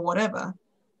or whatever.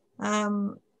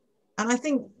 And I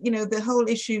think, you know, the whole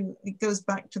issue, it goes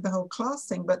back to the whole class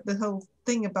thing, but the whole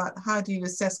thing about how do you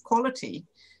assess quality?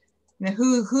 You know,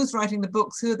 who's writing the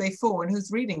books, who are they for, and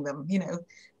who's reading them, you know?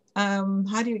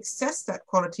 How do you assess that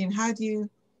quality, and how do you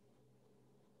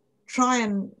try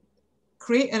and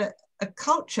create a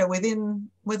culture within,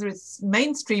 whether it's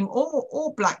mainstream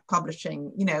or Black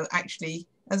publishing, you know, actually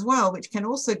as well, which can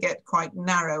also get quite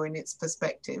narrow in its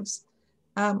perspectives.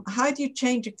 How do you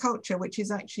change a culture which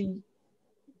is actually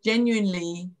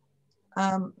genuinely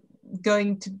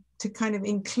going to kind of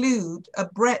include a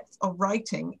breadth of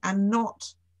writing and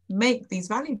not make these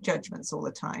value judgments all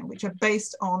the time, which are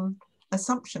based on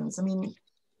assumptions? I mean,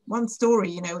 one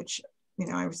story, you know, which, you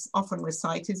know, I often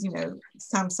recite is, you know,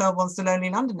 Sam Selvon's The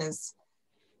Lonely Londoners.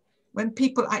 When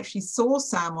people actually saw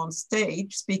Sam on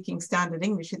stage speaking standard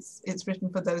English, it's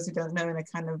written, for those who don't know, in a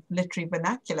kind of literary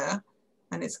vernacular,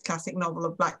 and it's a classic novel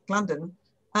of Black London.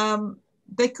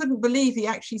 They couldn't believe he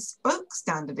actually spoke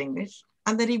standard English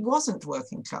and that he wasn't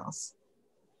working class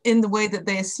in the way that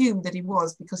they assumed that he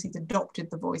was, because he'd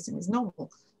adopted the voice in his novel.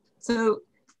 So,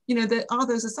 you know, there are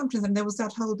those assumptions. And there was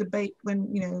that whole debate when,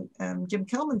 you know, Jim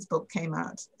Kelman's book came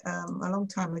out a long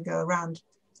time ago around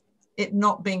it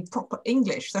not being proper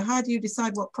English. So how do you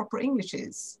decide what proper English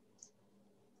is?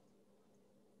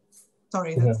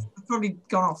 Sorry, that's probably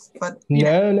gone off, but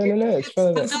no.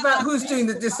 It's about who's doing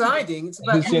the deciding. It's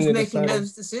about who's making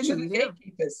those decisions.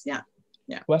 Yeah.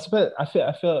 Yeah. Well, I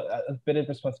feel a bit of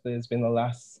responsibility has been the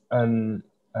last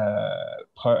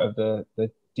part of the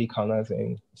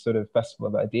Decolonising sort of festival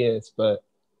of ideas. But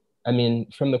I mean,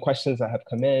 from the questions that have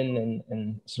come in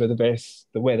and sort of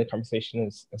the way the conversation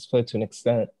has flowed to an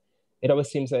extent, it always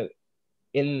seems that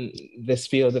in this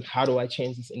field of how do I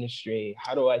change this industry?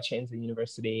 How do I change the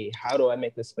university? How do I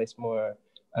make this place more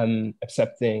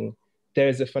accepting?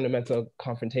 There's a fundamental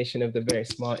confrontation of the very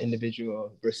small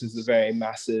individual versus the very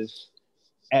massive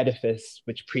edifice,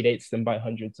 which predates them by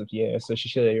hundreds of years. So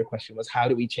Susheila, your question was, how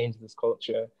do we change this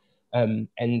culture? And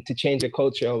to change a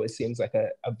culture always seems like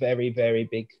a very, very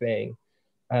big thing.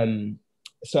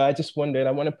 So I just wondered,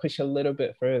 I want to push a little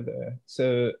bit further.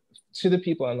 So to the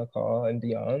people on the call and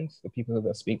beyond, the people who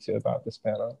they'll speak to about this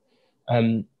panel,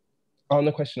 on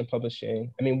the question of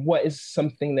publishing, I mean, what is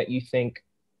something that you think,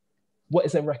 what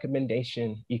is a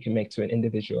recommendation you can make to an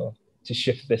individual to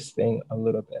shift this thing a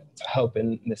little bit, to help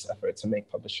in this effort to make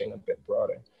publishing a bit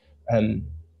broader?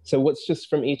 So what's just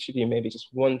from each of you, maybe just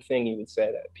one thing you would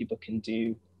say that people can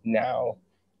do now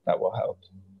that will help?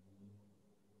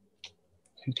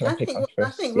 Who can I pick on first?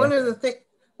 I think one of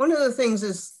the things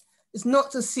is not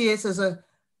to see it as a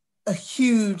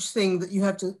huge thing that you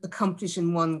have to accomplish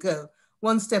in one go,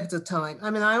 one step at a time. I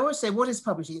mean, I always say, what is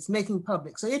publishing? It's making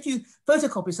public. So if you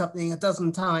photocopy something a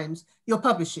dozen times, you're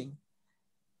publishing.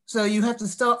 So you have to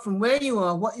start from where you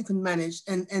are, what you can manage,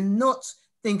 and not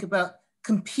think about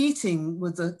competing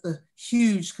with the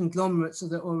huge conglomerates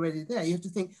that are already there. You have to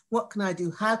think, what can I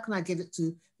do? How can I get it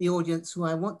to the audience who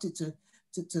I want it to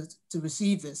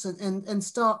receive this? And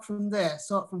start from there,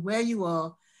 start from where you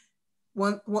are,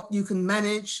 what you can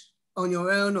manage on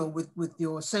your own or with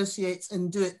your associates,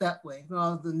 and do it that way,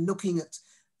 rather than looking at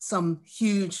some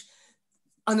huge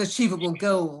unachievable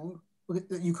goal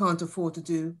that you can't afford to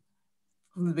do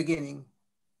from the beginning.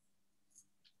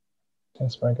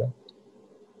 Thanks, Margaret.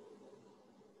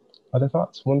 Other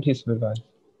thoughts? One piece of advice.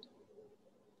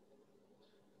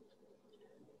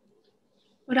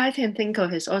 What I can think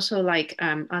of is also like,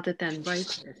 other than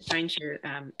writers trying to,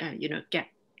 you know,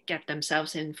 get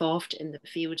themselves involved in the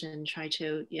field and try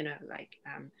to, you know, like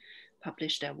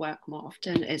publish their work more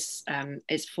often, is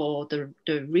for the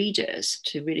readers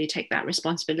to really take that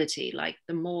responsibility. Like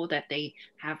the more that they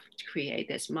have to create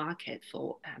this market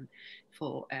for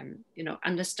you know,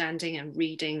 understanding and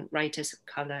reading writers of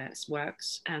color's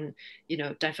works, and, you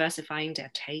know, diversifying their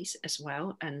taste as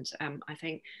well. And I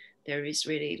think there is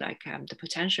really like the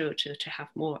potential to have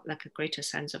more, like a greater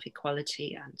sense of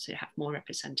equality and to have more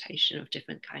representation of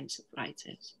different kinds of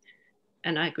writers.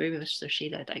 And I agree with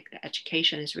Susheila, like the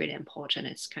education is really important.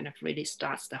 It's kind of really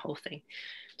starts the whole thing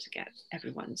to get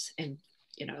everyone's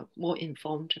more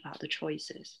informed about the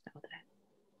choices out there.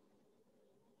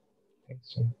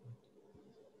 Thanks.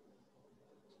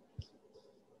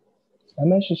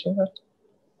 Emma, Susheila?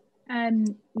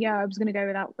 Yeah, I was going to go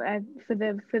with that.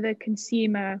 For the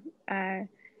consumer,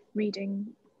 reading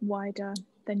wider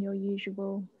than your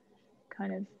usual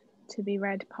kind of to be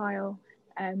read pile.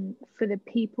 For the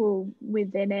people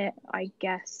within it, I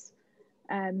guess,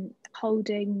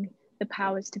 holding the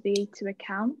powers to be to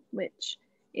account, which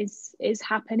is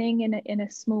happening in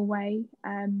a small way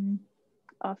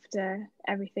after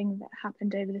everything that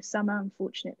happened over the summer.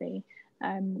 Unfortunately,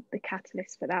 the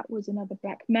catalyst for that was another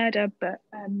Black murder, but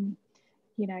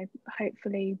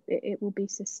hopefully it will be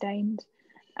sustained.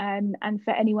 And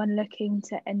for anyone looking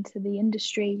to enter the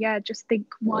industry, yeah, just think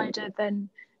wider than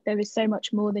there is so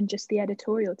much more than just the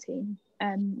editorial team.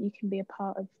 You can be a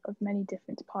part of many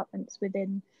different departments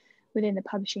within the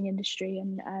publishing industry,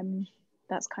 and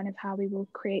that's kind of how we will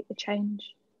create the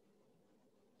change.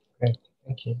 Great,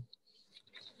 thank you.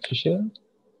 Susheila?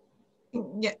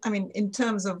 Yeah, I mean, in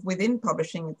terms of within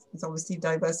publishing, it's obviously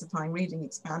diversifying reading,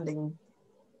 expanding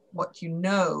what you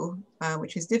know,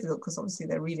 which is difficult because obviously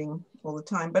they're reading all the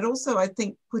time, but also I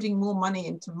think putting more money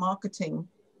into marketing.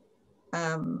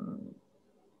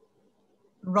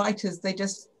 Writers, they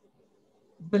just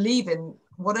believe in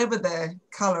whatever their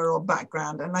color or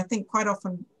background, and I think quite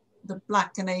often the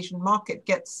Black and Asian market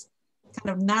gets kind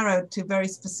of narrowed to very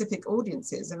specific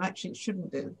audiences, and actually it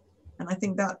shouldn't do. And I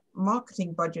think that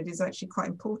marketing budget is actually quite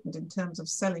important in terms of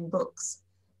selling books.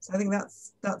 So I think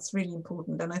that's really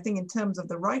important. And I think in terms of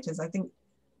the writers, I think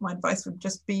my advice would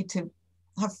just be to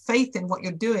have faith in what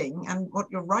you're doing and what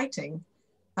you're writing,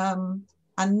 and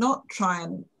not try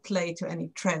and play to any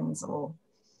trends or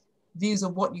views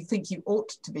of what you think you ought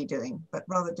to be doing, but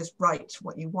rather just write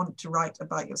what you want to write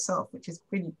about yourself, which is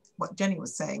really what Jenny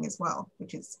was saying as well,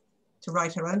 which is to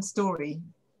write her own story,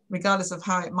 regardless of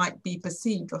how it might be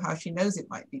perceived or how she knows it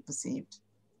might be perceived.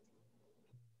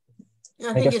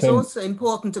 I think it's also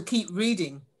important to keep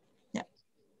reading. Yeah.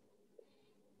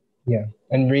 Yeah,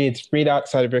 and read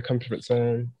outside of your comfort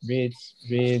zone. Read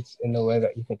in the way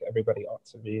that you think everybody ought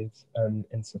to read,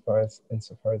 insofar as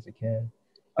you can.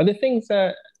 Are there things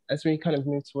that, as we kind of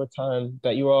move toward time,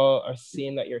 that you all are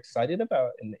seeing that you're excited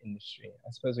about in the industry?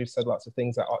 I suppose we've said lots of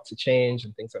things that ought to change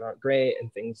and things that aren't great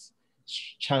and things,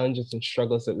 challenges and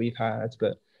struggles that we've had,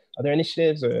 but are there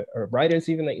initiatives or writers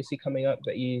even that you see coming up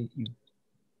that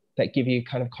that give you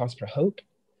kind of cause for hope?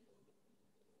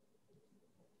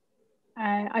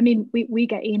 I mean, we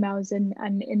get emails and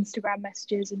Instagram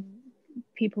messages, and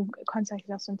people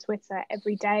contacting us on Twitter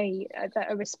every day that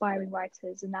are aspiring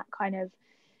writers, and that kind of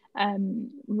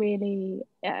really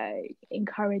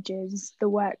encourages the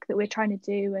work that we're trying to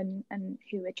do and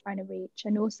who we're trying to reach.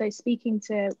 And also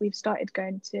we've started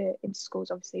going into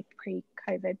schools, obviously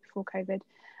pre-COVID, before COVID,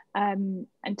 and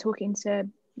talking to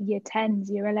year 10s,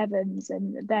 year 11s,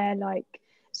 and they're like,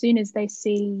 as soon as they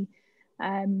see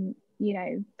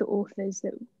the authors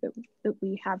that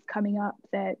we have coming up,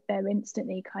 they're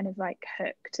instantly kind of like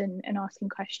hooked and asking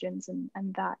questions,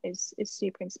 and that is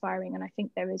super inspiring. And I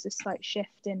think there is a slight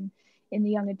shift in the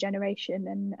younger generation,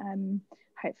 and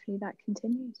hopefully that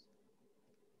continues.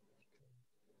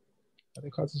 Are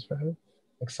there causes for hope?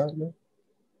 Excitement?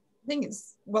 I think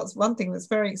one thing that's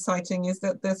very exciting is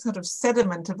that the sort of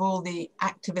sediment of all the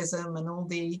activism and all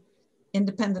the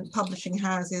independent publishing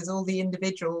houses, all the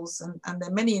individuals, and there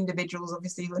are many individuals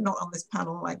obviously who are not on this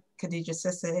panel, like Khadija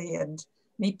Sese and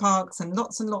Nee Parks, and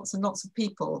lots of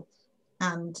people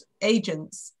and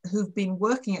agents who've been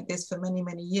working at this for many,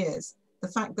 many years. The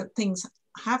fact that things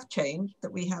have changed,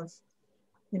 that we have,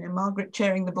 Margaret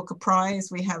chairing the Booker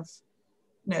Prize, we have,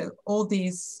 all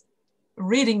these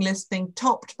reading lists being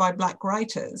topped by Black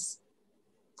writers,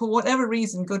 for whatever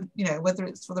reason, good, whether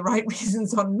it's for the right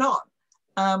reasons or not.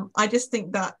 I just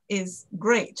think that is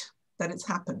great that it's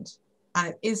happened, and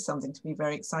it is something to be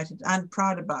very excited and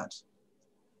proud about.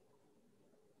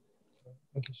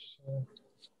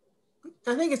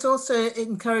 I think it's also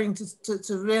encouraging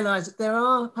to realize that there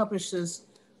are publishers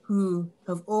who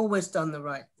have always done the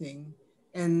right thing,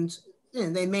 and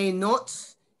they may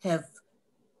not have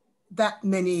that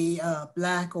many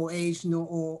Black or Asian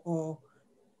or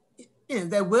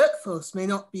their workforce may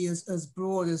not be as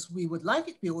broad as we would like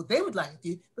it to be, or they would like it to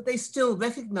be, but they still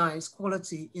recognize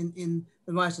quality in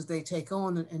the writers they take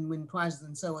on and win prizes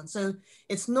and so on. So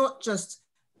it's not just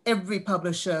every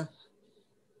publisher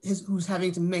who's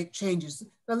having to make changes.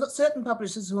 There are certain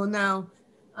publishers who are now,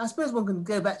 I suppose one can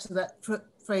go back to that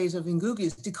phrase of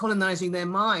Ngugi's, decolonizing their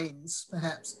minds,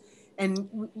 perhaps. And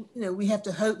we have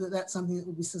to hope that that's something that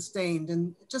will be sustained.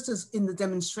 And just as in the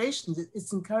demonstrations,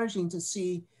 it's encouraging to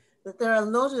see that there are a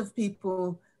lot of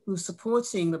people who are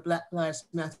supporting the Black Lives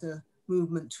Matter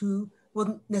movement who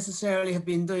wouldn't necessarily have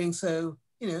been doing so,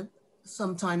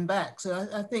 some time back. So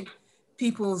I think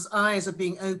people's eyes are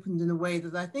being opened in a way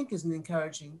that I think is an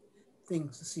encouraging thing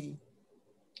to see.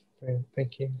 Great,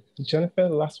 thank you. Jennifer,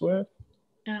 the last word?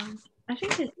 I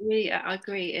think it's really, I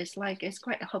agree, it's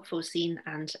quite a hopeful scene,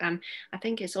 and I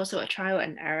think it's also a trial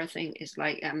and error thing. It's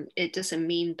like, it doesn't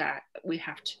mean that we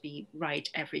have to be right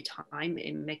every time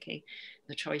in making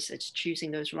the choices, choosing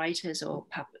those writers or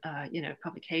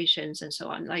publications and so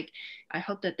on. Like, I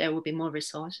hope that there will be more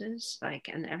resources,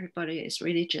 and everybody is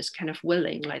really just kind of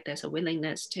willing, there's a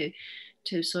willingness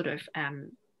to sort of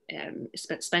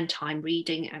spend time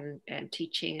reading and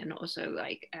teaching, and also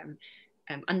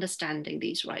understanding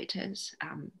these writers,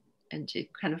 and to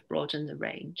kind of broaden the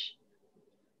range.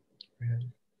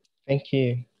 Thank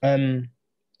you.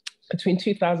 Between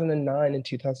 2009 and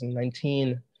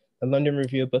 2019, the London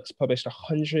Review of Books published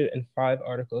 105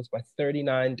 articles by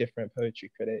 39 different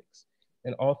poetry critics,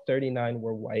 and all 39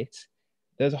 were white.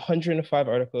 Those 105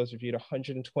 articles reviewed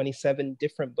 127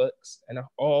 different books, and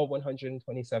all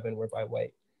 127 were by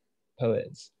white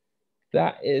poets.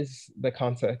 That is the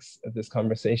context of this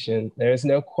conversation. There is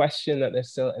no question that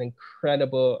there's still an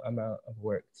incredible amount of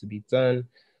work to be done,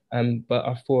 but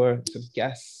our four sort of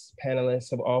guests,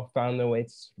 panelists have all found their way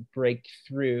to break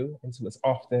through into what's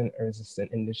often a resistant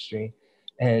industry.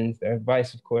 And their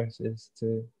advice, of course, is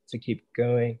to keep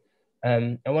going.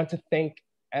 I want to thank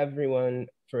everyone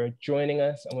for joining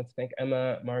us. I want to thank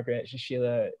Emma, Margaret,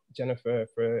 Susheila, Jennifer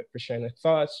for sharing their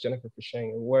thoughts, Jennifer for sharing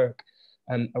your work.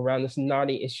 Around this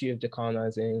knotty issue of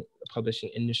decolonizing the publishing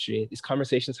industry. These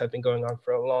conversations have been going on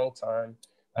for a long time,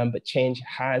 but change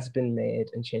has been made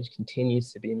and change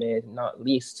continues to be made, not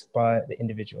least by the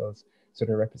individuals sort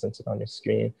of represented on your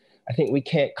screen. I think we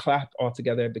can't clap all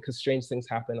together because strange things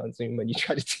happen on Zoom when you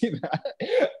try to do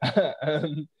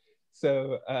that.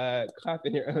 So clap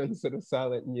in your own sort of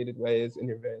silent, muted ways in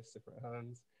your various different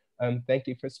homes. Thank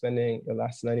you for spending the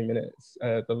last 90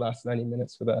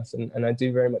 minutes with us. And I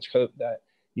do very much hope that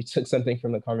you took something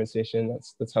from the conversation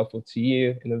that's helpful to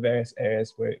you in the various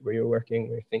areas where you're working,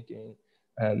 where you're thinking,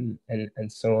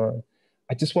 and so on.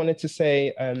 I just wanted to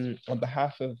say on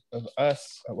behalf of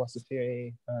us at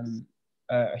Wasafiri,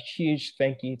 a huge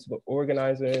thank you to the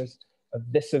organizers of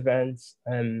this event,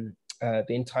 the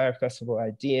entire festival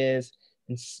ideas.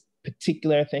 In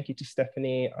particular, thank you to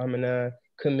Stephanie, Amina,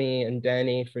 Kumi, and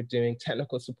Danny for doing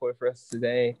technical support for us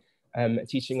today,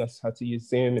 teaching us how to use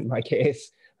Zoom in my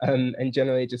case, and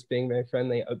generally just being very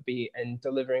friendly, upbeat, and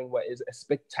delivering what is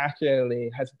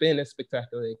has been a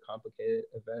spectacularly complicated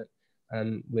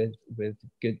event with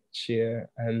good cheer.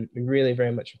 We really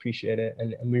very much appreciate it,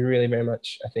 and we really very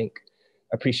much, I think,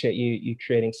 appreciate you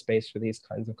creating space for these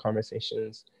kinds of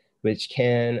conversations, which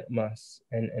can, must,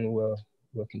 and will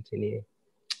continue.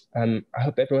 I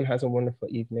hope everyone has a wonderful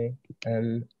evening,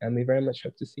 and we very much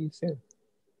hope to see you soon.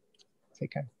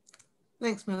 Take care.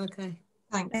 Thanks, Malachi.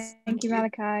 Thanks. Thank you,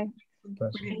 Malachi.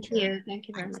 Thank you. Thank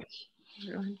you very much,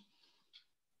 everyone.